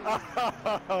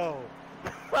 Oh.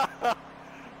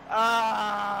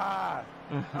 Ah.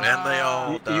 And they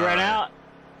all died. You ran out?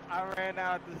 I ran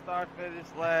out the start-finish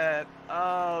line.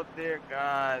 Oh, dear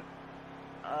God.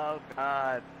 Oh,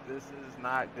 God. This is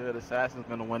not good. Assassin's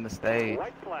going to win the stage.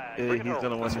 White flag. He's Bring it going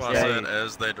home. to win That's the why I said stage.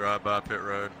 as they drive by pit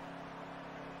road.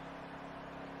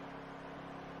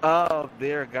 Oh,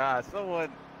 dear God.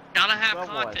 Someone... Gotta have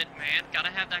Someone. content, man. Gotta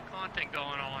have that content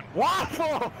going on.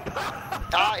 Waffle!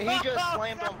 He just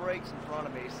slammed on brakes in front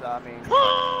of me, so I mean,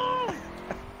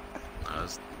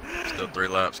 Still 3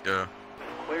 laps go.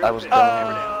 Clear that was pit. double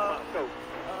hammer down. Let's go.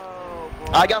 Oh,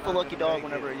 boy. I got the I'm lucky gonna dog make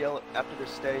whenever it. I yell it after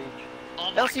this stage.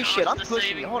 Oh my LC gosh, shit, I'm the pushing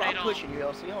saving you. Hold on, paid I'm off. pushing you,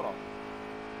 LC. Hold on.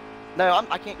 No,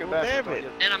 I can't go Well, back. damn it.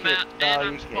 And I'm Shit. at, No, and you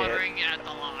I'm can't. sputtering at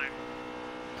the line.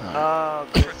 Oh,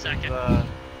 For a this second. is,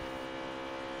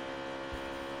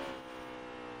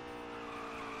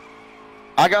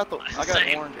 I got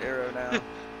Same. orange arrow now. After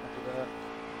that.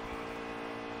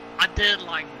 I did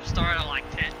like start at like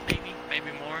 10, maybe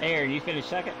more. Aaron, you finished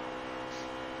second?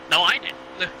 No, I didn't.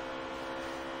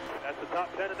 That's the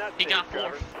top 10 in that He stage, got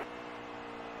Trevor. 4th.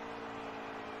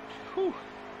 Whew.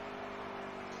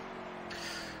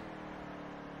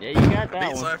 Yeah, you got I that beat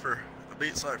one. Cypher. I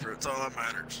beat Cypher. It's all that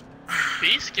matters.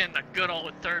 Beast getting a good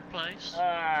old 3rd place.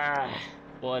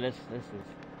 Boy, this is.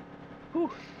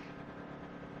 Whew.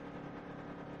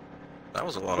 That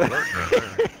was a lot of work right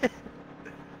there.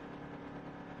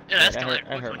 Yeah, that's that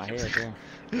gonna hurt my head.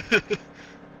 Yeah.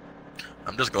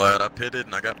 I'm just glad I pitted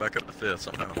and I got back up to 5th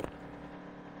somehow.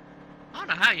 I don't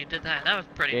know how you did that. That was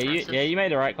pretty impressive. You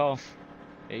made the right call.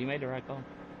 Yeah, you made the right call.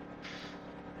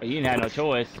 Well, you didn't have no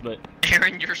choice, but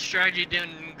Aaron, your strategy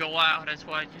didn't go out. That's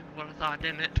why you would have thought,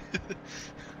 didn't it?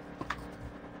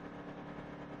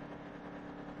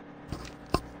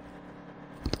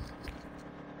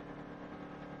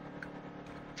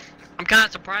 I'm kind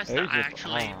of surprised It that was I just-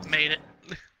 actually oh. made it.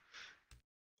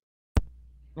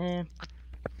 man,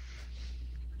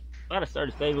 if I'd have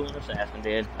started saving when Assassin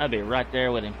did, I'd be right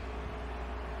there with him.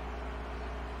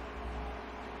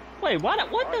 Wait, what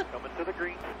the? Coming to the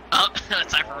green. Oh,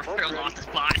 Cypher lost his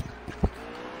spot.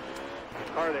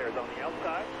 Car there is on the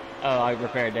outside. Oh, I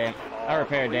repaired damage. I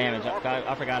repaired damage.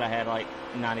 I forgot I had like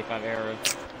 95 arrows.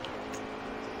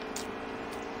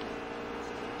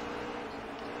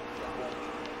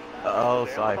 oh,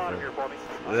 Stay on the bottom Cypher. here for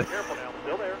me. Careful now.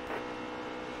 Still there.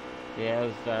 Yeah,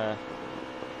 it was,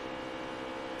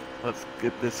 Let's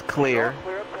get this clear.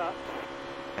 Clear up top.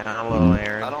 And hello,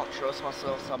 Aaron. I don't trust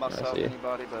myself, so I'm not I stopping see.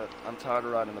 anybody, but I'm tired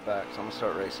of riding in the back, so I'm gonna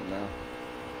start racing now.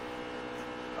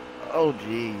 Oh,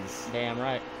 jeez. damn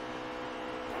right.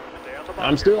 Stay on the bottom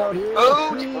I'm still here, out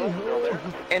for me. here. Oh, Still there.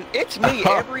 And it's me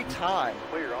every time.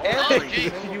 Clear. All Every right.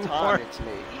 geez. single You time weren't- it's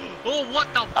me. Oh,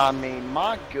 what the? I mean,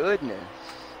 my goodness.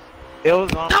 It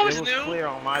was on. That was it was new. clear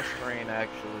on my screen,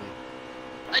 actually.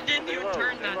 I didn't Stay even low,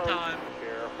 turn stay that low. time.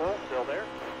 Careful. Still there.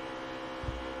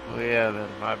 Oh, yeah, then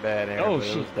my bad, Aaron. Oh, but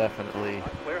it was shit. definitely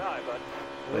Clear high, bud.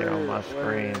 clear on my We're-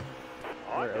 screen.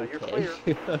 All right, now you're okay.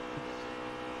 clear.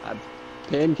 I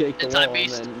pancaked the Inside wall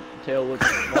beast. and then tail whipped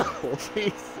the wall.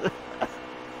 Jesus.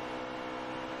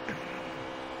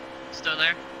 Still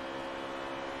there?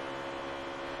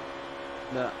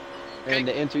 No. And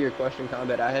to answer your question,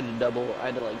 Combat, I had to double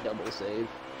save.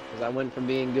 Because I went from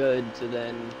being good to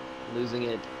then losing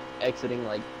it, exiting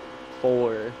like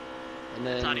 4, and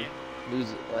It's out of then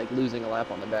you. losing a lap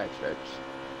on the backstretch.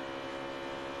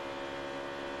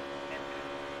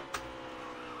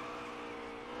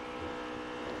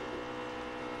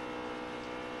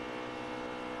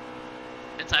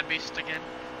 Inside beast again.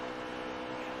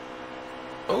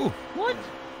 Oh, What?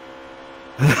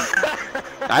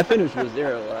 I finished with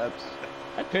 0 laps.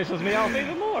 That pisses me off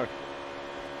even more.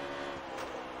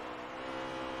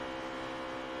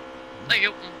 Thank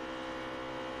you.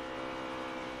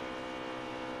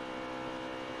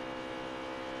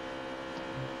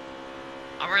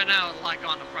 I ran out like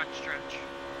on the front stretch.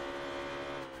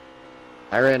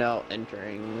 I ran out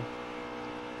entering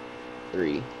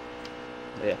 3.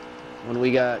 Yeah. When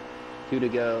we got 2 to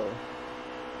go,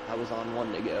 I was on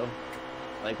 1 to go.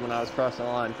 Like when I was crossing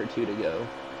the line for 2 to go,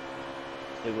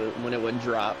 it was when it would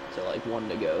drop to like 1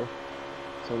 to go.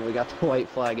 So when we got the white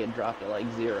flag, it dropped to like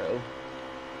 0.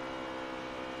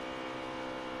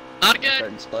 Not I good.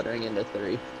 started sputtering into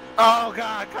 3. Oh,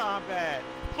 God, combat.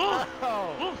 Oh,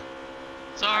 Oh. oh.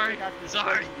 Sorry. I think I just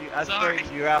Sorry. straightened you- I Sorry.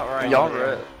 straightened you out right Y'all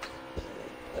there. right.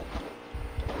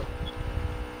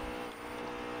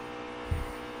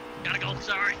 Gotta go.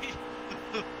 Sorry.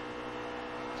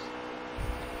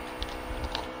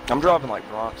 I'm driving like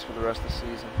Bronx for the rest of the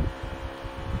season.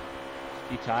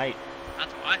 You tight.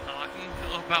 That's what I thought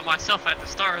about myself at the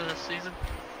start of this season.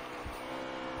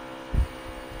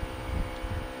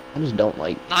 I just don't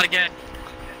like. Not again.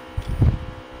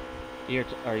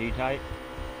 Are you tight?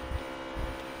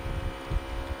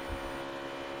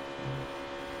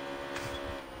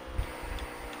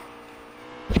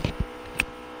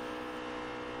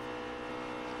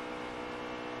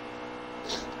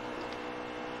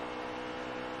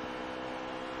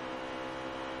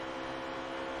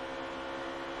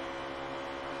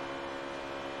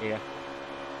 Yeah.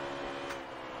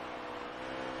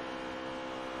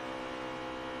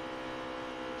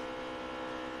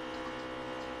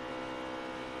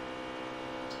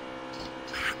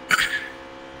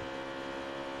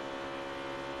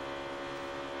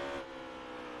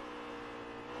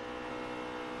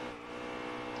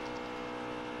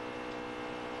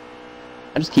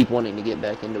 I just keep wanting to get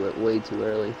back into it way too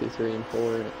early through 3 and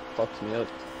 4, and it fucks me up.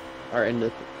 Or into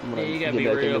when Yeah, I you get gotta be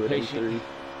back real into it in patient. 3.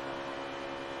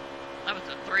 That was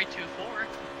a 3-2-4.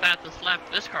 Fastest lap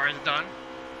this car is done.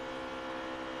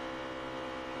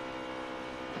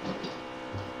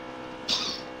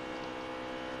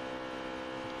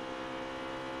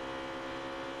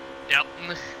 Yep.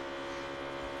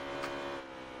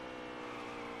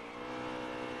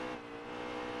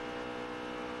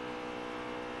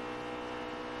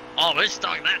 Oh, it's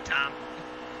stuck that time.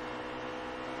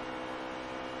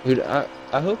 Dude, I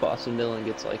hope Austin Dillon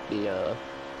gets like the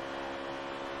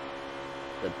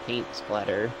paint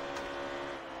splatter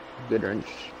good wrench.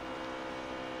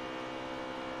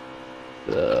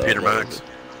 Peter what was Max? it?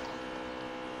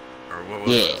 Or what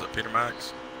was it? Was it Peter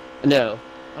Max? No,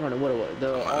 I don't know what it was. The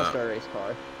Something like All-Star race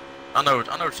car. I know what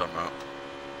you're talking about.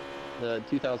 The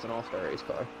 2000 All-Star race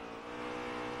car.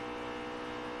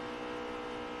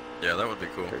 Yeah, that would be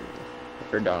cool.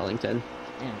 For Darlington.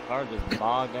 Man, the car just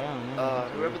bogged down. Man.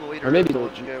 Whoever the leader Or maybe is, I'll the-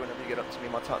 let you go whenever you get up to me.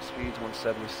 My top speed's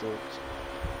 176.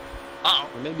 Uh-oh.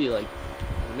 Or maybe like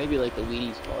the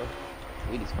Wheaties car.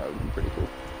 Wheaties car would be pretty cool.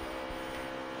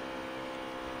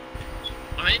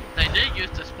 I mean, they did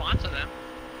used to sponsor them.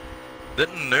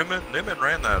 Didn't Newman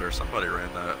ran that, or somebody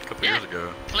ran that a couple Yeah, years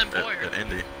ago Clint Boyer. at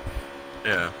Indy?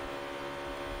 Yeah.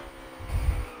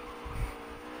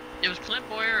 It was Clint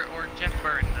Boyer or Jeff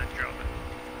Burton that drove it.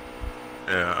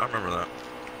 Yeah, I remember that.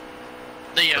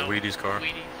 The The Wheaties car.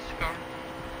 Wheaties car.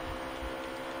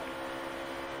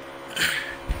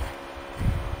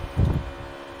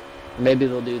 Maybe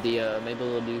they'll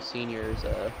do seniors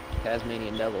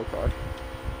Tasmanian Devil car.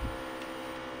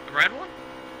 The red one?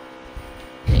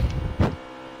 Yeah,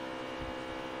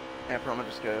 I'm gonna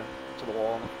just go to the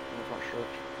wall in the front stretch.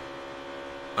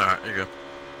 Alright, here you go.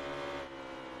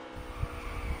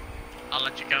 I'll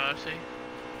let you go, OC.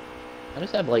 I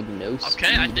just have like no speed.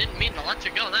 Okay, I didn't mean to let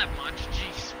you go that much.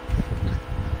 Jeez.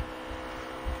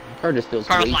 My car just feels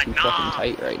Car's way like, too nah. fucking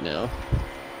tight right now.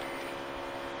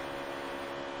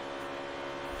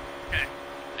 Okay.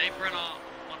 Apron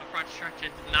on the front stretch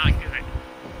is not good.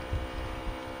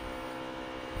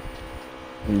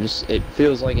 It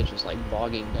feels like it's just like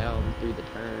bogging down through the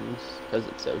turns because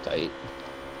it's so tight.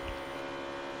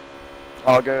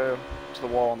 I'll go to the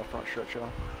wall on the front stretch, y'all.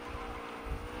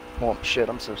 Oh shit,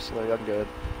 I'm so slow. I'm good.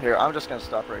 Here, I'm just gonna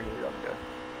stop right here. Y'all can go.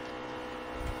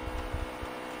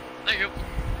 There you go.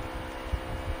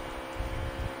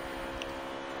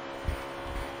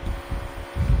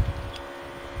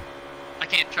 I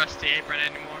can't trust the apron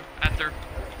anymore after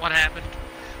what happened.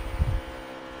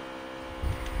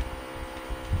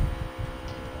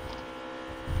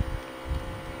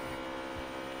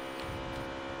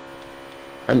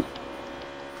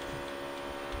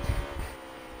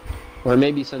 Or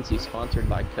maybe since he's sponsored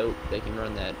by Coke, they can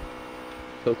run that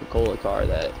Coca-Cola car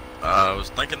that. I was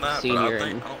thinking that, but Senior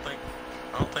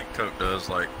I don't think Coke does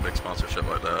like big sponsorship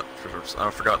like that.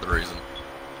 I forgot the reason.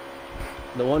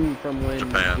 The one from when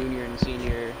Japan. junior and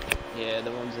senior, yeah,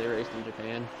 the ones they raced in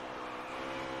Japan.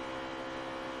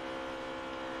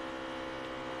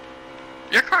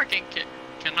 Your car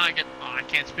cannot get. Oh, I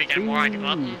can't speak anymore. I give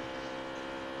up. Ooh.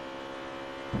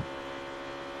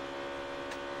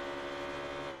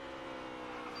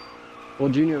 Well,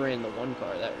 Junior ran the one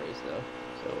car that race though,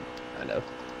 so I know.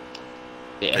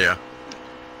 Yeah.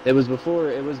 It was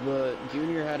the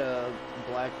Junior had a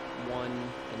black one,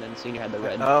 and then Senior had the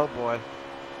red. Oh boy.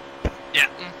 Yeah.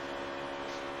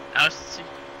 I was.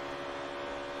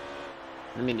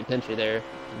 I mean to pinch you there,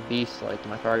 beast. Like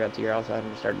my car got to your outside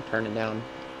and started turning down.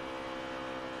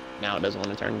 Now it doesn't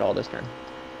want to turn at all this turn.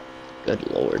 Good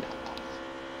lord.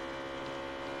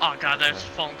 Oh god, there's a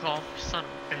phone call. Son of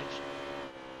a bitch.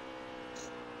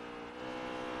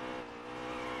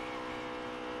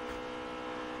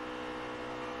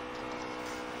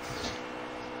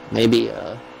 Maybe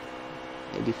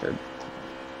for,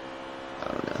 I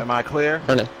don't know. Am I clear? I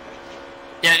don't know.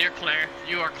 Yeah, you're clear.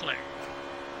 You are clear.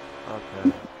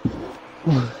 Okay.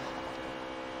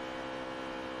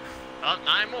 Oh,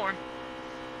 9 more.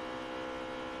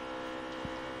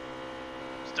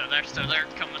 Still there,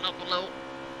 coming up a little.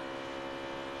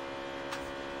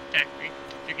 Okay,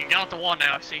 you can get off the wall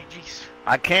now, see, jeez.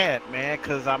 I can't, man,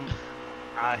 cause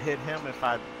I hit him if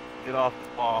I get off the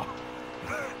ball.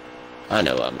 I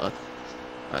know I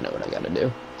know what I gotta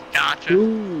do. Gotcha.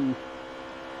 Ooh.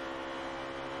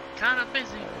 Kinda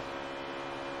busy.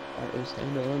 I was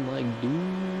handling like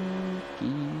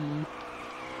dookie.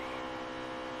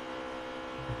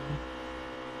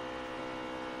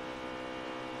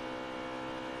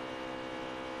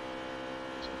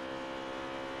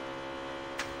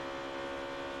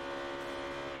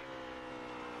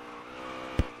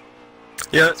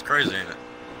 Yeah, it's crazy, ain't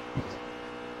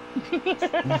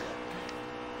it?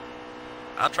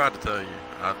 I tried to tell you.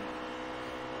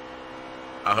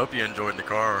 I hope you enjoyed the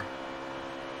car.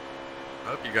 I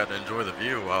hope you got to enjoy the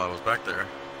view while I was back there.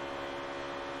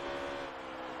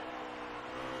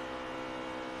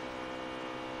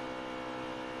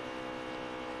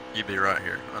 You'd be right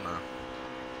here, I know.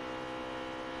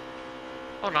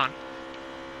 Hold on.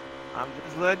 I'm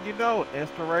just letting you know,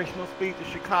 inspirational speech to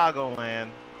Chicagoland.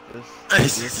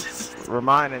 Just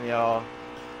reminding y'all.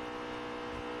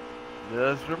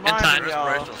 Just reminding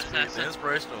y'all. The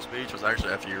inspirational speech was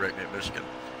actually after you wrecked me at Michigan,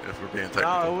 if we're being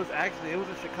technical. No, it was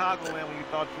in Chicagoland when you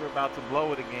thought you were about to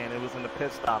blow it again. It was in the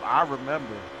pit stop. I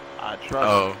remember. I trust.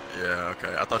 Oh, yeah,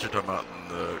 okay. I thought you were talking about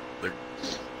in the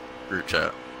group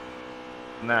chat.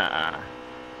 Nah.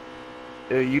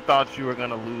 You thought you were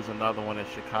gonna lose another one in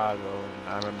Chicago, and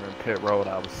I remember in pit road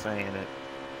I was saying it,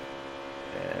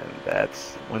 and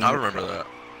that's when I remember that.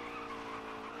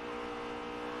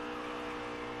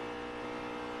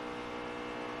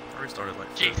 I restarted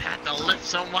like. Jeez, had to lift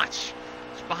so much.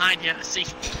 It's behind you. See.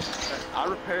 I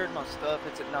repaired my stuff.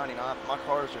 It's at 99. My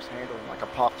car is just handling like a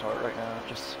Pop-Tart right now.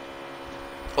 Just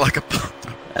Like a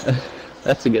Pop-Tart.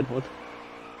 That's a good one.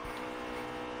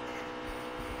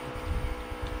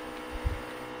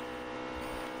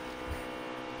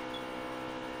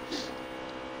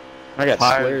 I got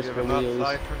squares for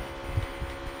wheels.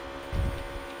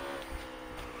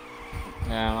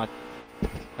 Yeah, my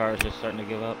car's just starting to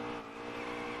give up.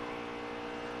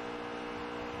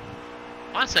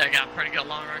 I'd say I got a pretty good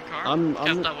long run car. I'm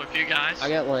kept up with you guys. I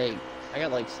got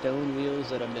like stone wheels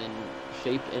that have been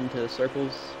shaped into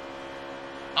circles.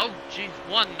 Oh, jeez,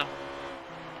 one.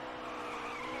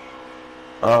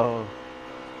 Oh.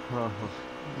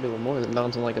 Doing more than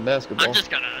bouncing like a basketball. I'm just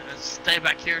gonna stay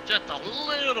back here just a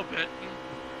little bit.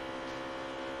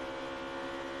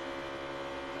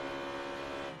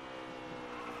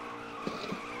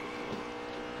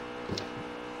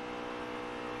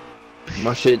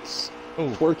 My shit's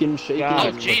twerking, shaking. Oh,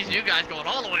 and jeez, you guys going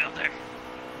all the way up there.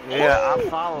 Yeah, I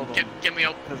followed him. Give me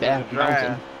a. back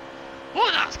bouncing.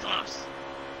 Oh, that was close.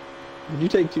 Did you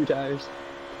take 2 tires?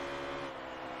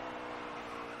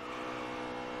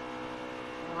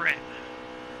 Rip.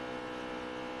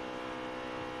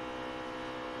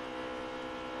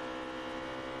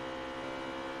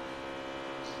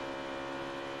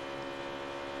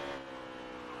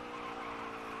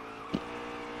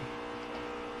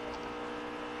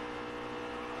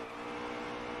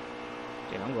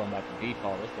 Dude, I'm going back to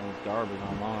default. This thing's garbage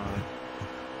online.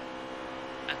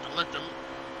 Have to let the.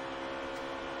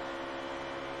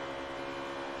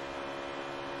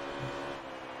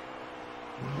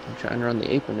 I'm trying to run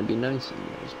the apron to be nice, and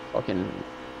there's fucking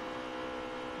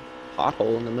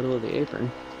pothole in the middle of the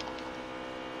apron.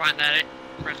 Find that it.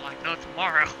 Friend like no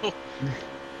tomorrow.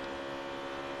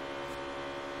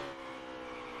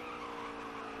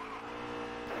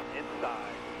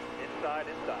 Inside.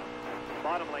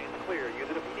 Bottom lane's clear. Use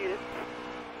it if you need it.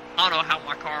 I don't know how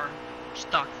my car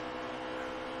stuck.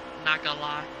 Not gonna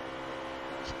lie.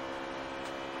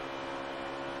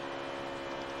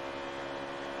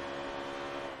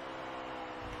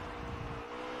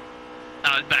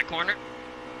 Back corner.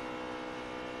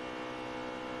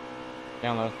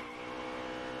 Down low.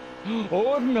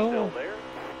 Oh no! Still there.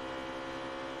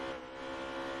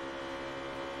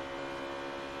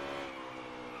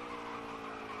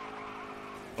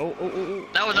 Oh.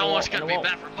 That was almost gonna be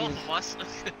bad for both of us.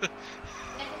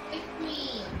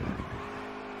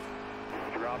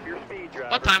 Drop your speed, driver.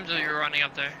 What times are you running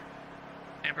up there,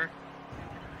 Amber?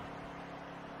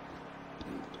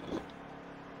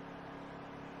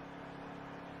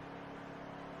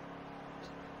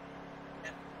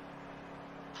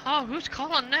 Oh, who's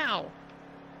calling now?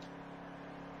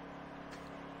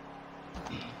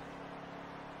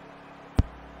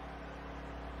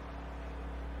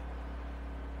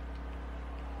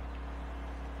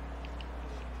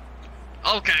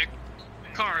 Okay.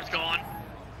 Car is gone.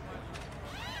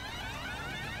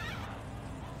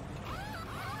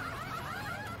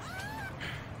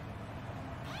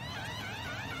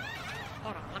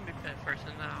 Hold on, let me pit first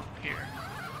and now here.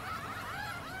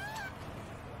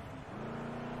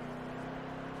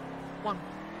 One.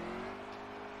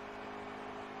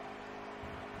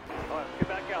 All right, let's get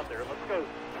back out there. Let's go.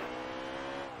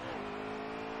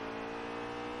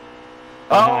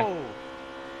 Oh!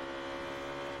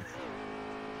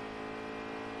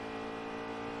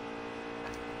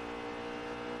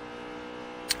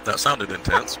 That sounded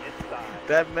intense. Inside.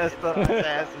 That messed up my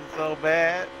assassin so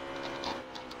bad.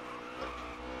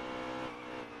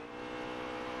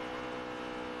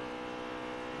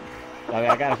 Okay,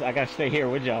 I gotta stay here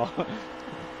with y'all.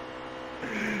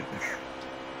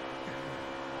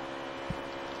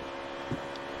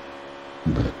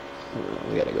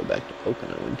 We gotta go back to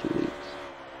Pocono in 2 weeks.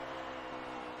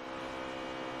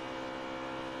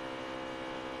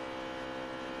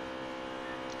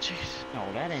 Jeez.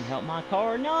 No, that didn't help my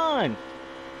car none.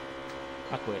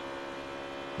 I quit.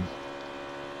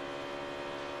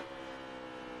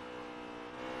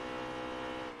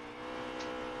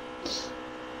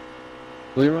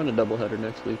 We run a doubleheader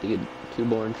next week to get 2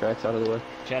 boring tracks out of the way.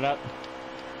 Shut up.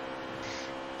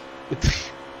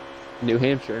 New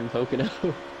Hampshire and Pocono.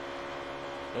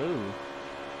 Ooh.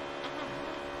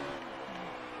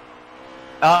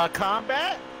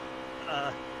 Combat?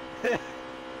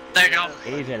 There you go.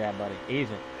 Easy that, buddy.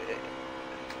 Easy.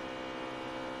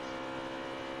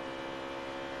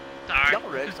 Sorry. Y'all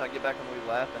ready so I get back on the lead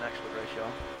lap and actually race y'all?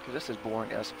 Because this is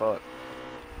boring as fuck.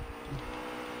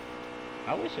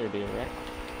 I wish there'd be a wreck.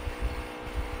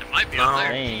 It might be No, up They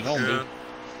there. ain't gonna good. be.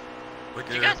 We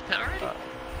Did you good. guys pit already?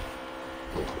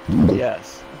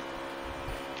 Yes.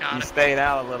 Got You it. stayed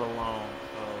out a little long,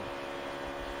 so.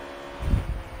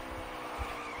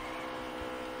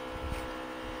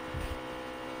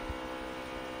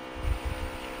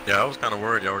 Yeah, I was kind of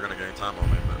worried y'all were gonna gain time on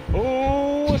me, but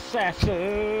Oh, assassin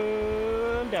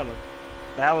devil.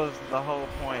 That was the whole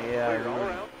point, yeah. I Clear all really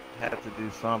around. had to do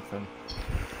something.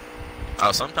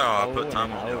 somehow I Oh, put and time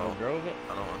then on I y'all. overdrove it.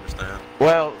 I don't understand.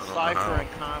 Well, I don't know Cypher how.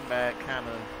 and Combat kind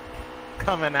of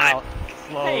coming out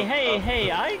slow.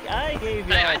 Hey, I gave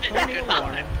Hey, I y'all didn't plenty do of nothing.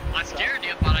 warning. I scared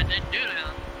you, but I didn't do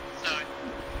that. So,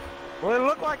 Well, it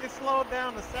looked like it slowed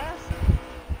down Assassin.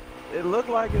 It looked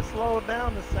like it slowed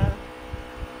down Assassin.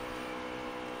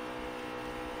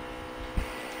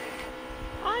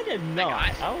 I did not.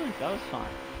 guys. I was fine.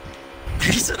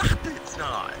 He said I did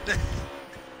not.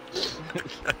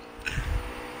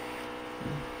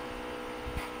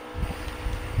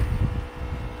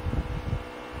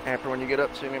 Amper, when you get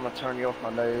up to me, I'm going to turn you off my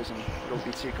nose and go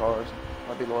BT cars.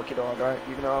 I'll be the lucky dog, alright?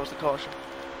 Even though I was the caution.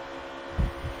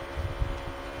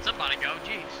 somebody go.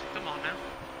 Jeez. Come on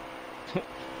now.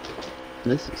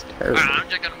 This is terrible. Alright, I'm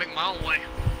just gonna make my own way.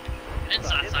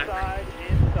 Inside, Cypher.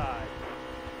 Inside.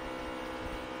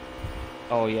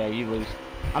 Oh yeah, you lose.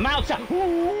 I'm outside.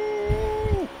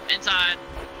 Ooh. Inside.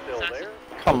 Still Assassin. there.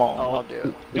 Come on, Oh. I'll do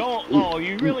it. Don't. Oh,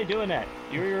 you really doing that?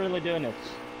 You're really doing this?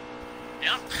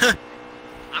 Yep.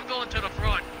 I'm going to the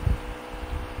front.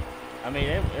 I mean,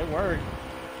 it worked.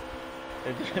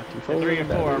 At Control 3 and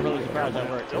 4, I'm really battery. surprised that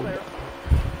worked. Still there.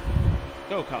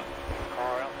 Go, Car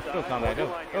outside. Go, combat,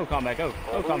 go. Go, combat, go.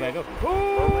 Go, combat, go. Low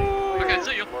Ooh. lane Okay, clear.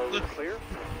 see you. Low is clear.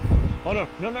 Oh no,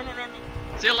 no.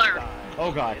 See you later. Inside.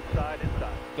 Oh god. Inside.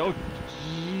 Go.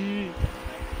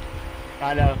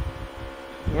 I know.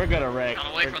 We're gonna wreck.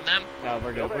 Got away from them. No,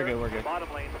 we're Still good. there. We're good. Bottom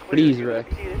lane's clear. Please You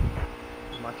wreck. need it.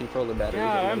 My controller battery.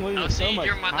 God, I'm losing Oh, so see, much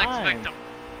you're my next time. victim.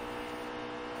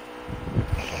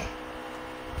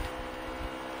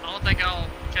 I don't think I'll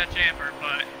catch Amber,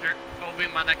 but he'll be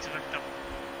my next victim.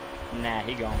 Nah,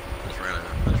 he gone. Just ran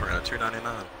a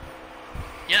 299.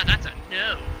 Yeah, that's a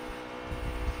no.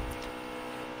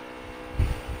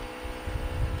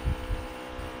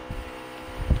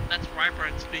 That's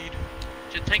Rybridge speed.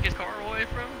 Should take his car away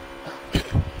from him?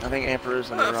 I think Amper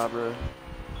is in the robbery.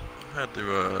 I had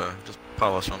to just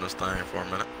polish on this thing for a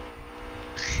minute.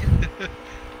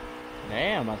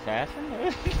 Damn,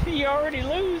 assassin. You already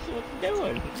lose. What you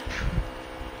doing?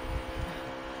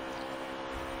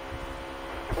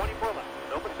 24 left.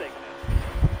 No mistake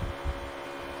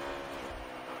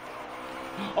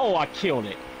now. Oh, I killed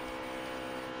it.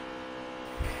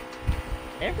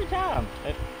 Every time.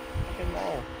 That fucking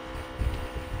ball.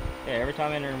 Yeah, every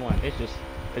time I enter in one.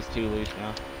 It's too loose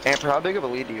now. Amper, how big of a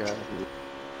lead do you have?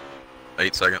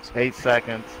 8 seconds. 8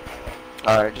 seconds.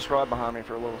 Alright, just ride behind me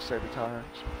for a little, save your tires.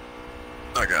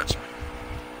 I got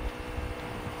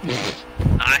you.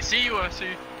 I see you, I see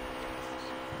you.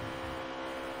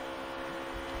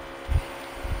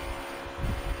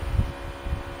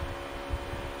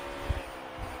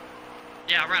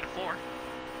 ran a 4.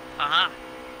 Uh-huh.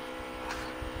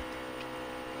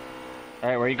 All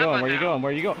right, where you How going? about Where you now? going?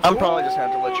 Where you going? I'm probably just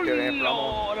gonna have to let you go, Amber. I'm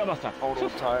Oh, that must have. on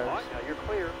old tires. All right, now you're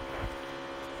clear.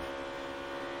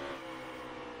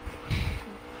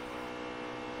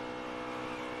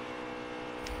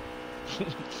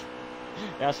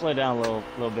 Yeah, slow down a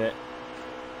little bit.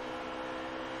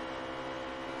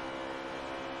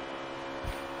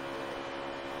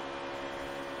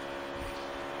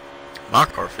 My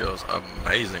car feels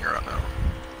amazing right now.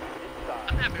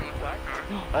 I'm happy with my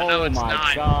car. I know Oh it's my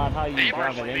not God, how you favorite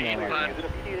drive for it in me, there but like Use it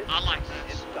if you need it. I like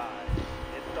this.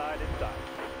 Inside.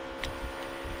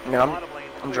 I mean, I'm Bottom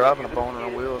lane's I'm clear. driving a Use it if boner you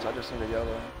on need it. wheels. I just need a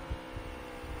yellow.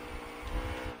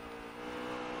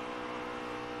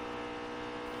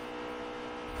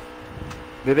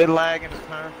 Did it lag in the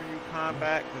turn for you,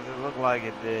 Combat? Because it looked like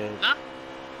it did. No,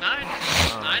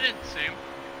 I didn't see him.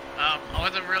 I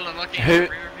wasn't really looking at Who- the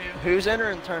rear view. Who's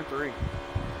entering turn 3?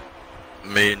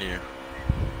 Me and you.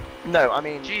 No, I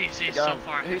mean, Jeez, the he's guy- so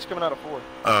far. who's coming out of 4?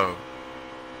 Oh.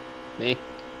 Me? Is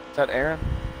that Aaron?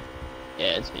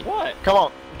 Yeah, it's me. what? Come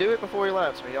on, do it before he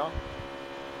laps me, y'all.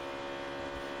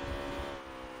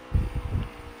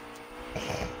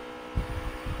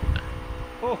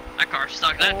 Oh, That car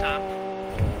stuck that time.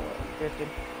 drifted.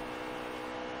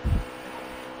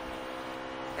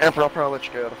 Amber, I'll probably let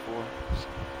you go out of 4.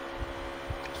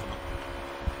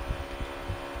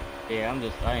 Yeah,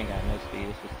 I ain't got no speed.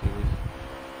 It's just too loose.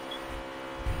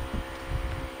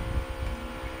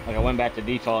 Like I went back to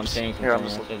default and changed Here, I'm something.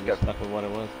 just I should have looking- just stuck with what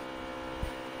it was.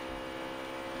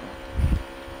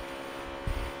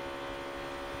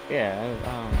 Yeah, I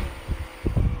don't know.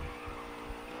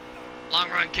 Long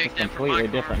run It's kicked in for my completely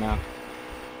car. different now.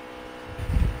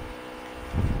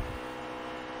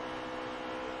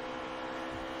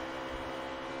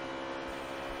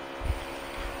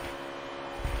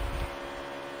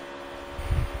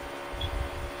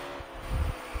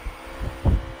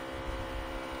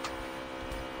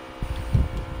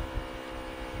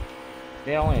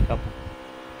 Yeah, only a couple.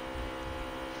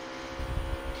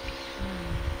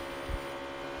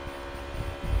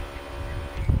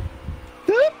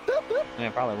 Yeah,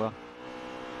 probably will.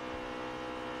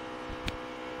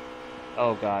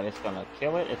 Oh God, it's gonna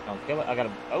kill it. It's gonna kill it. I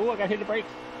gotta hit the brakes.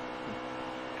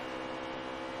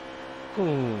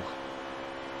 Ooh.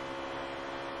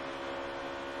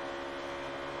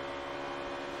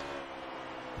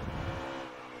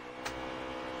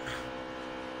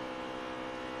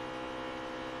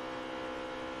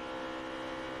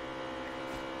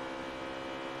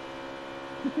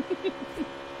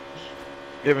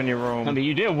 Giving you room. I mean,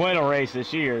 you did win a race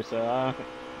this year, so.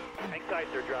 Hang tight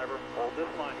there, driver. Hold this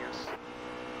line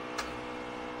here.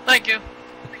 Thank you.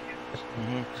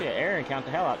 Shit, Aaron count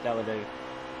the hell out Talladega.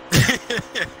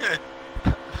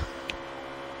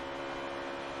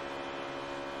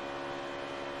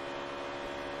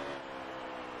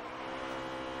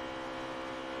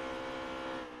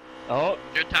 Oh,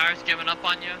 Your tires giving up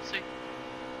on you, see?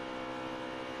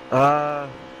 Let's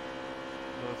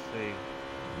see.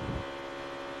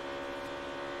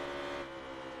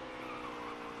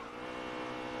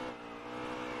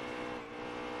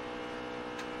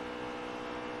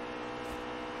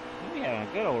 we having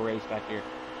a good old race back here.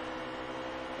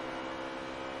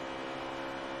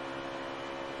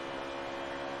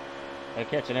 I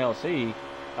catch an LC.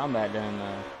 Combat done.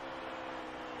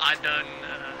 I done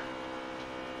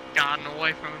gotten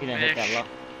away from He the done hit fish.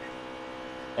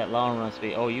 that long run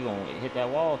speed. Oh, you gonna hit that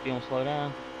wall if you don't slow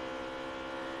down.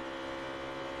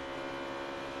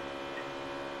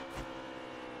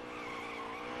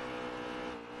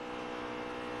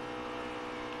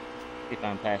 See if I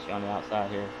can pass you on the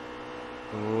outside here.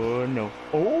 Oh no!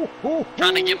 Oh!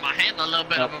 Trying to give my hand a little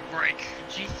bit Yep. of a break.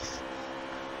 Jeez.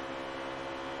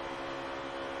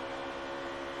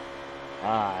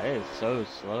 Ah, it is so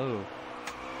slow.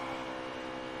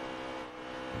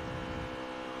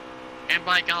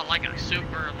 Anybody got like a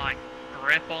super like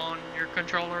grip on your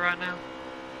controller right now?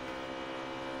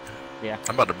 Yeah.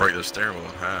 I'm about to break the steering wheel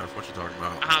in half. What you talking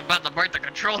about? I'm about to break the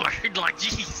controller. Like,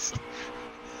 jeez.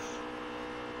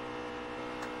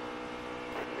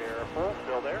 Careful,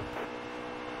 still there.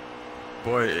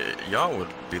 Boy, y'all would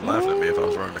be laughing at me if I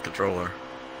was running the controller.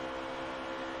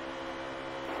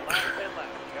 Last 10 laps.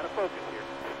 You gotta focus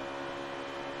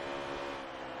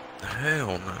here.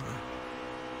 Hell no.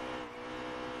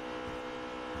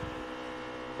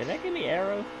 Did that give me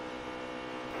arrow?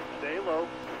 Stay low.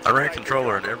 I ran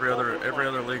controller in every other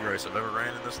league race I've ever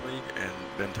ran in this league and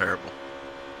been terrible.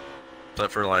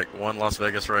 Except for like one Las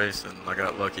Vegas race and I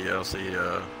got lucky LC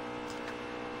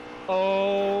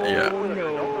Oh Yeah.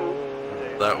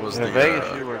 no! That was In the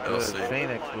Vegas, you were good. LC.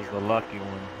 Phoenix was the lucky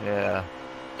one. Yeah.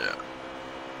 Yeah.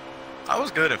 I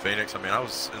was good in Phoenix. I mean, I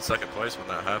was in second place when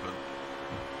that happened.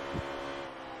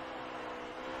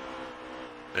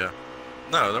 Yeah.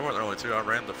 No, there weren't only two. I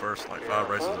ran the first like 5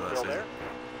 races of that Still season. there?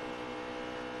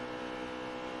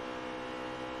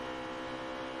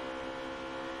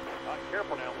 All right,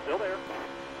 careful now. Still there.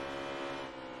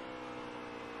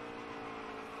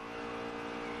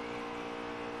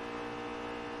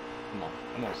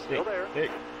 Come on, Still stick. there.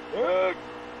 Stick.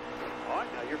 All right,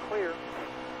 now you're clear.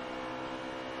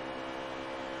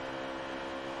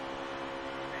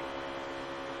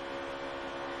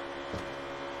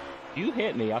 You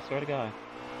hit me, I swear to God.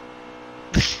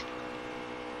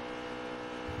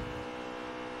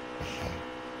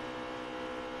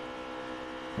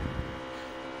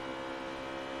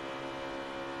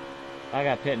 I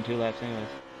got pit in 2 laps anyways.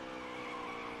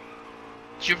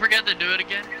 Did you forget to do it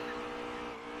again?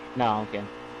 No, I'm kidding.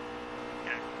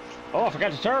 Oh, I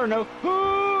forgot to turn, no.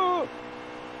 Ooh!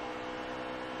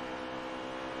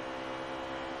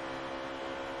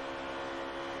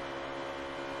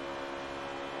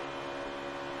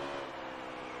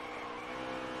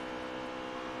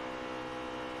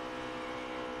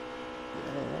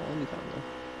 Anytime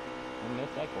though. I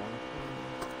missed that corner.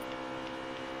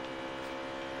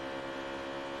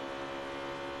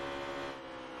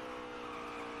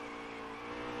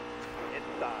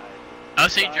 Inside. Oh,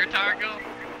 see, did your tire go?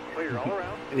 Clear all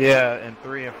around. Yeah, and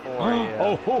 3 and 4. Yeah.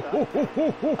 Oh, ho, ho, ho,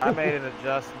 ho, ho, I ho. made an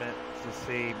adjustment to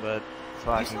see, but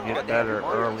so I You can saw get what better David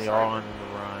Moyer early said. on in the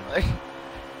run. Like,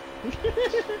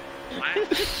 Wow.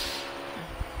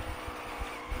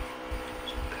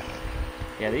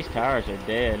 Yeah, these tires are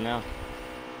dead now.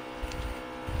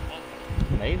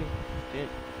 Maybe. Shit.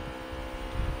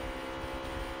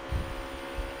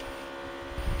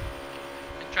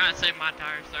 I'm trying to save my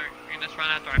tires, sir. You're gonna just run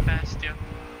after I pass you.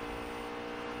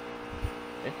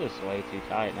 It's just way too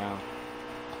tight now.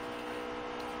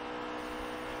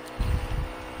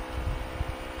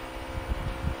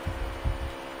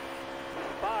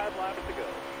 Five laps to go.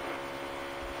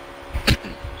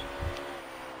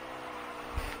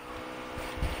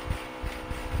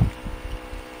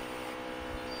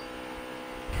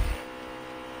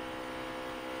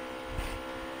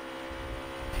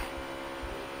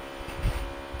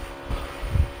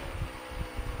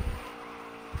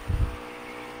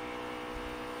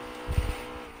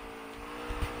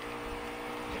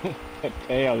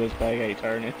 Damn, this thing ain't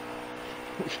turning.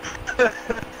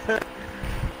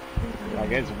 Like,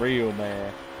 it's real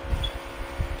bad.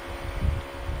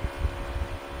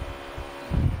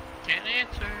 Can't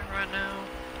answer right now.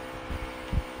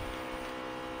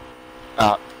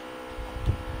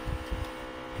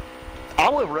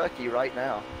 I'm with Rookie right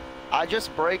now. I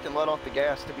just braked and let off the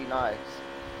gas to be nice.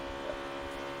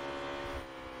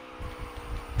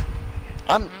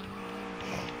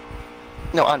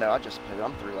 No, I know. I just put it.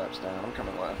 I'm 3 laps down. I'm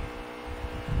coming left.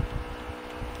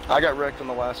 I got wrecked on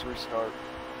the last restart.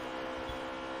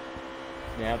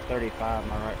 Yeah, I'm 35,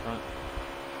 my right front.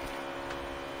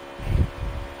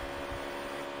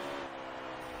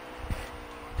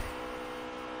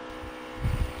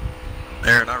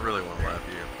 Aaron, I really want to lap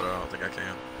you, but I don't think I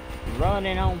can.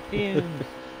 Running on fumes.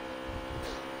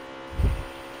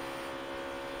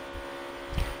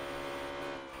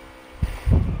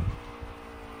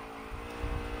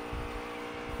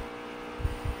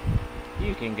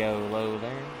 You can go low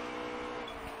there.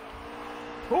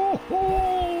 Ho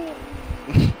ho!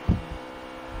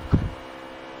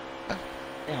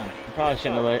 Damn, I probably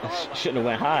shouldn't have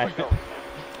went high.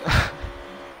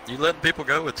 You letting people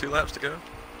go with 2 laps to go?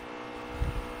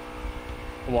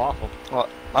 Waffle. Well,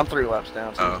 I'm 3 laps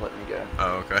down, so Oh. he's letting me go.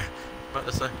 Oh, okay. About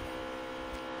to say.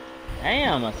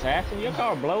 Damn, assassin, your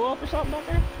car blow up or something out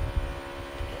there?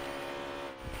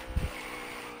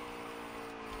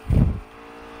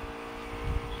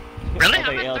 Really? I think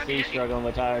I'm at LC's 38. struggling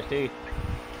with tires too.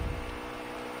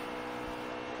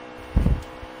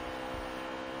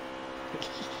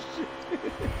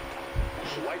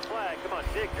 White flag. Come on,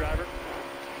 dig, driver.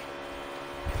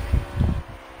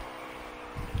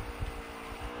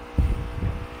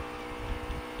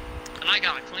 And I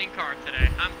got a clean car today.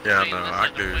 I'm Yeah, clean no, this I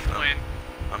as a goofed. win-win.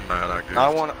 I'm mad I goofed.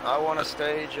 I won a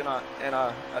stage and I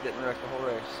didn't wreck the whole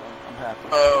race, so I'm happy.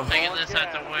 Oh. Taking this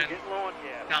as a We're win. getting low on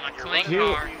gas. Got a You're clean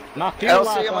running car. out. My fuel LC,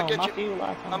 lights I'ma on, get my you- fuel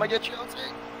lights on. I'm gonna get you, LT.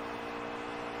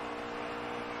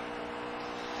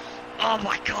 Oh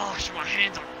my gosh, my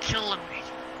hands are killing me.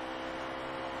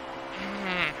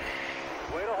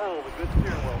 Way to hold a good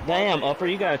steering wheel. Damn, Upper,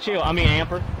 you gotta chill. I mean,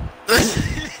 Amper.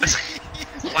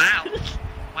 Wow.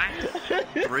 Wow.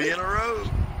 3 in a row.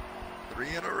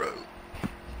 3 in a row.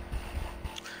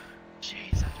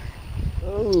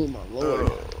 Oh my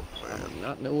lord. Oh, I man. do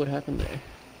not know what happened there.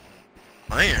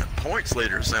 Man, points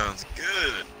leader sounds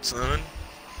good, son.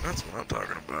 That's what I'm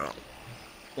talking about.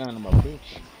 Son of a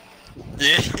bitch.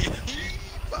 Yeah.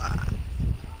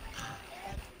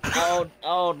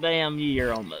 All damn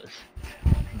year almost.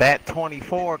 That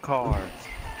 24 car.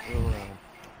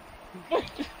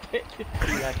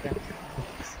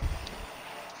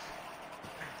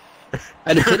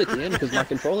 I had to pit at the end because my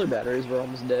controller batteries were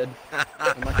almost dead.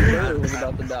 And my controller was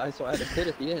about to die, so I had to pit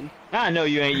at the end. I know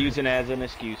you ain't using it as an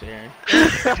excuse, Aaron.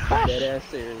 Dead ass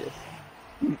serious.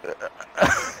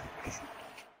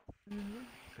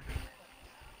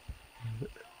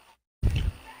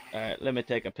 Alright, let me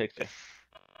take a picture.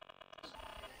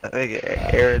 I think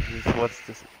Aaron just wants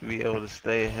to be able to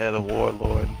stay ahead of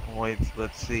Warlord in points.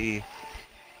 Let's see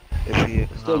if he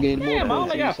Still gained more Damn, I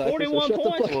points only than got you, Cypher, so 41 shut the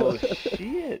points. fuck Well, up.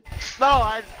 shit. No,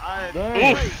 I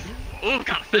Dang. Ooh,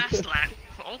 got a fast lap.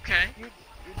 Okay.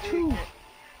 Two.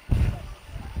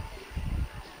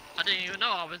 I didn't even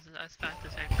know I was as fast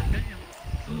as Hector.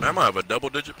 Damn. I might have a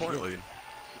double-digit point lead.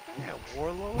 Yeah,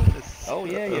 Warlord is. Oh,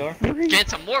 yeah, you are. Get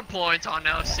some more points on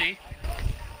LC.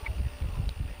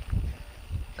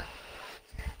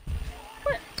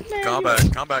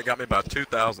 Combat got me by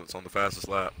 2,000ths on the fastest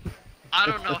lap. I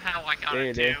don't know how I got Yeah, a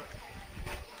you 2. did.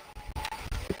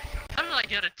 How did I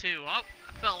get a 2? I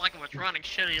felt like I was running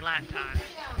shitty lap times.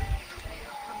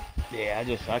 Yeah,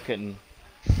 I couldn't.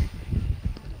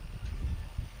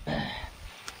 And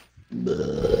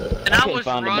I I couldn't was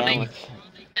find the running, balance.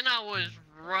 and I was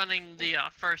running the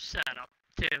first setup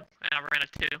too, and I ran a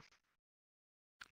 2.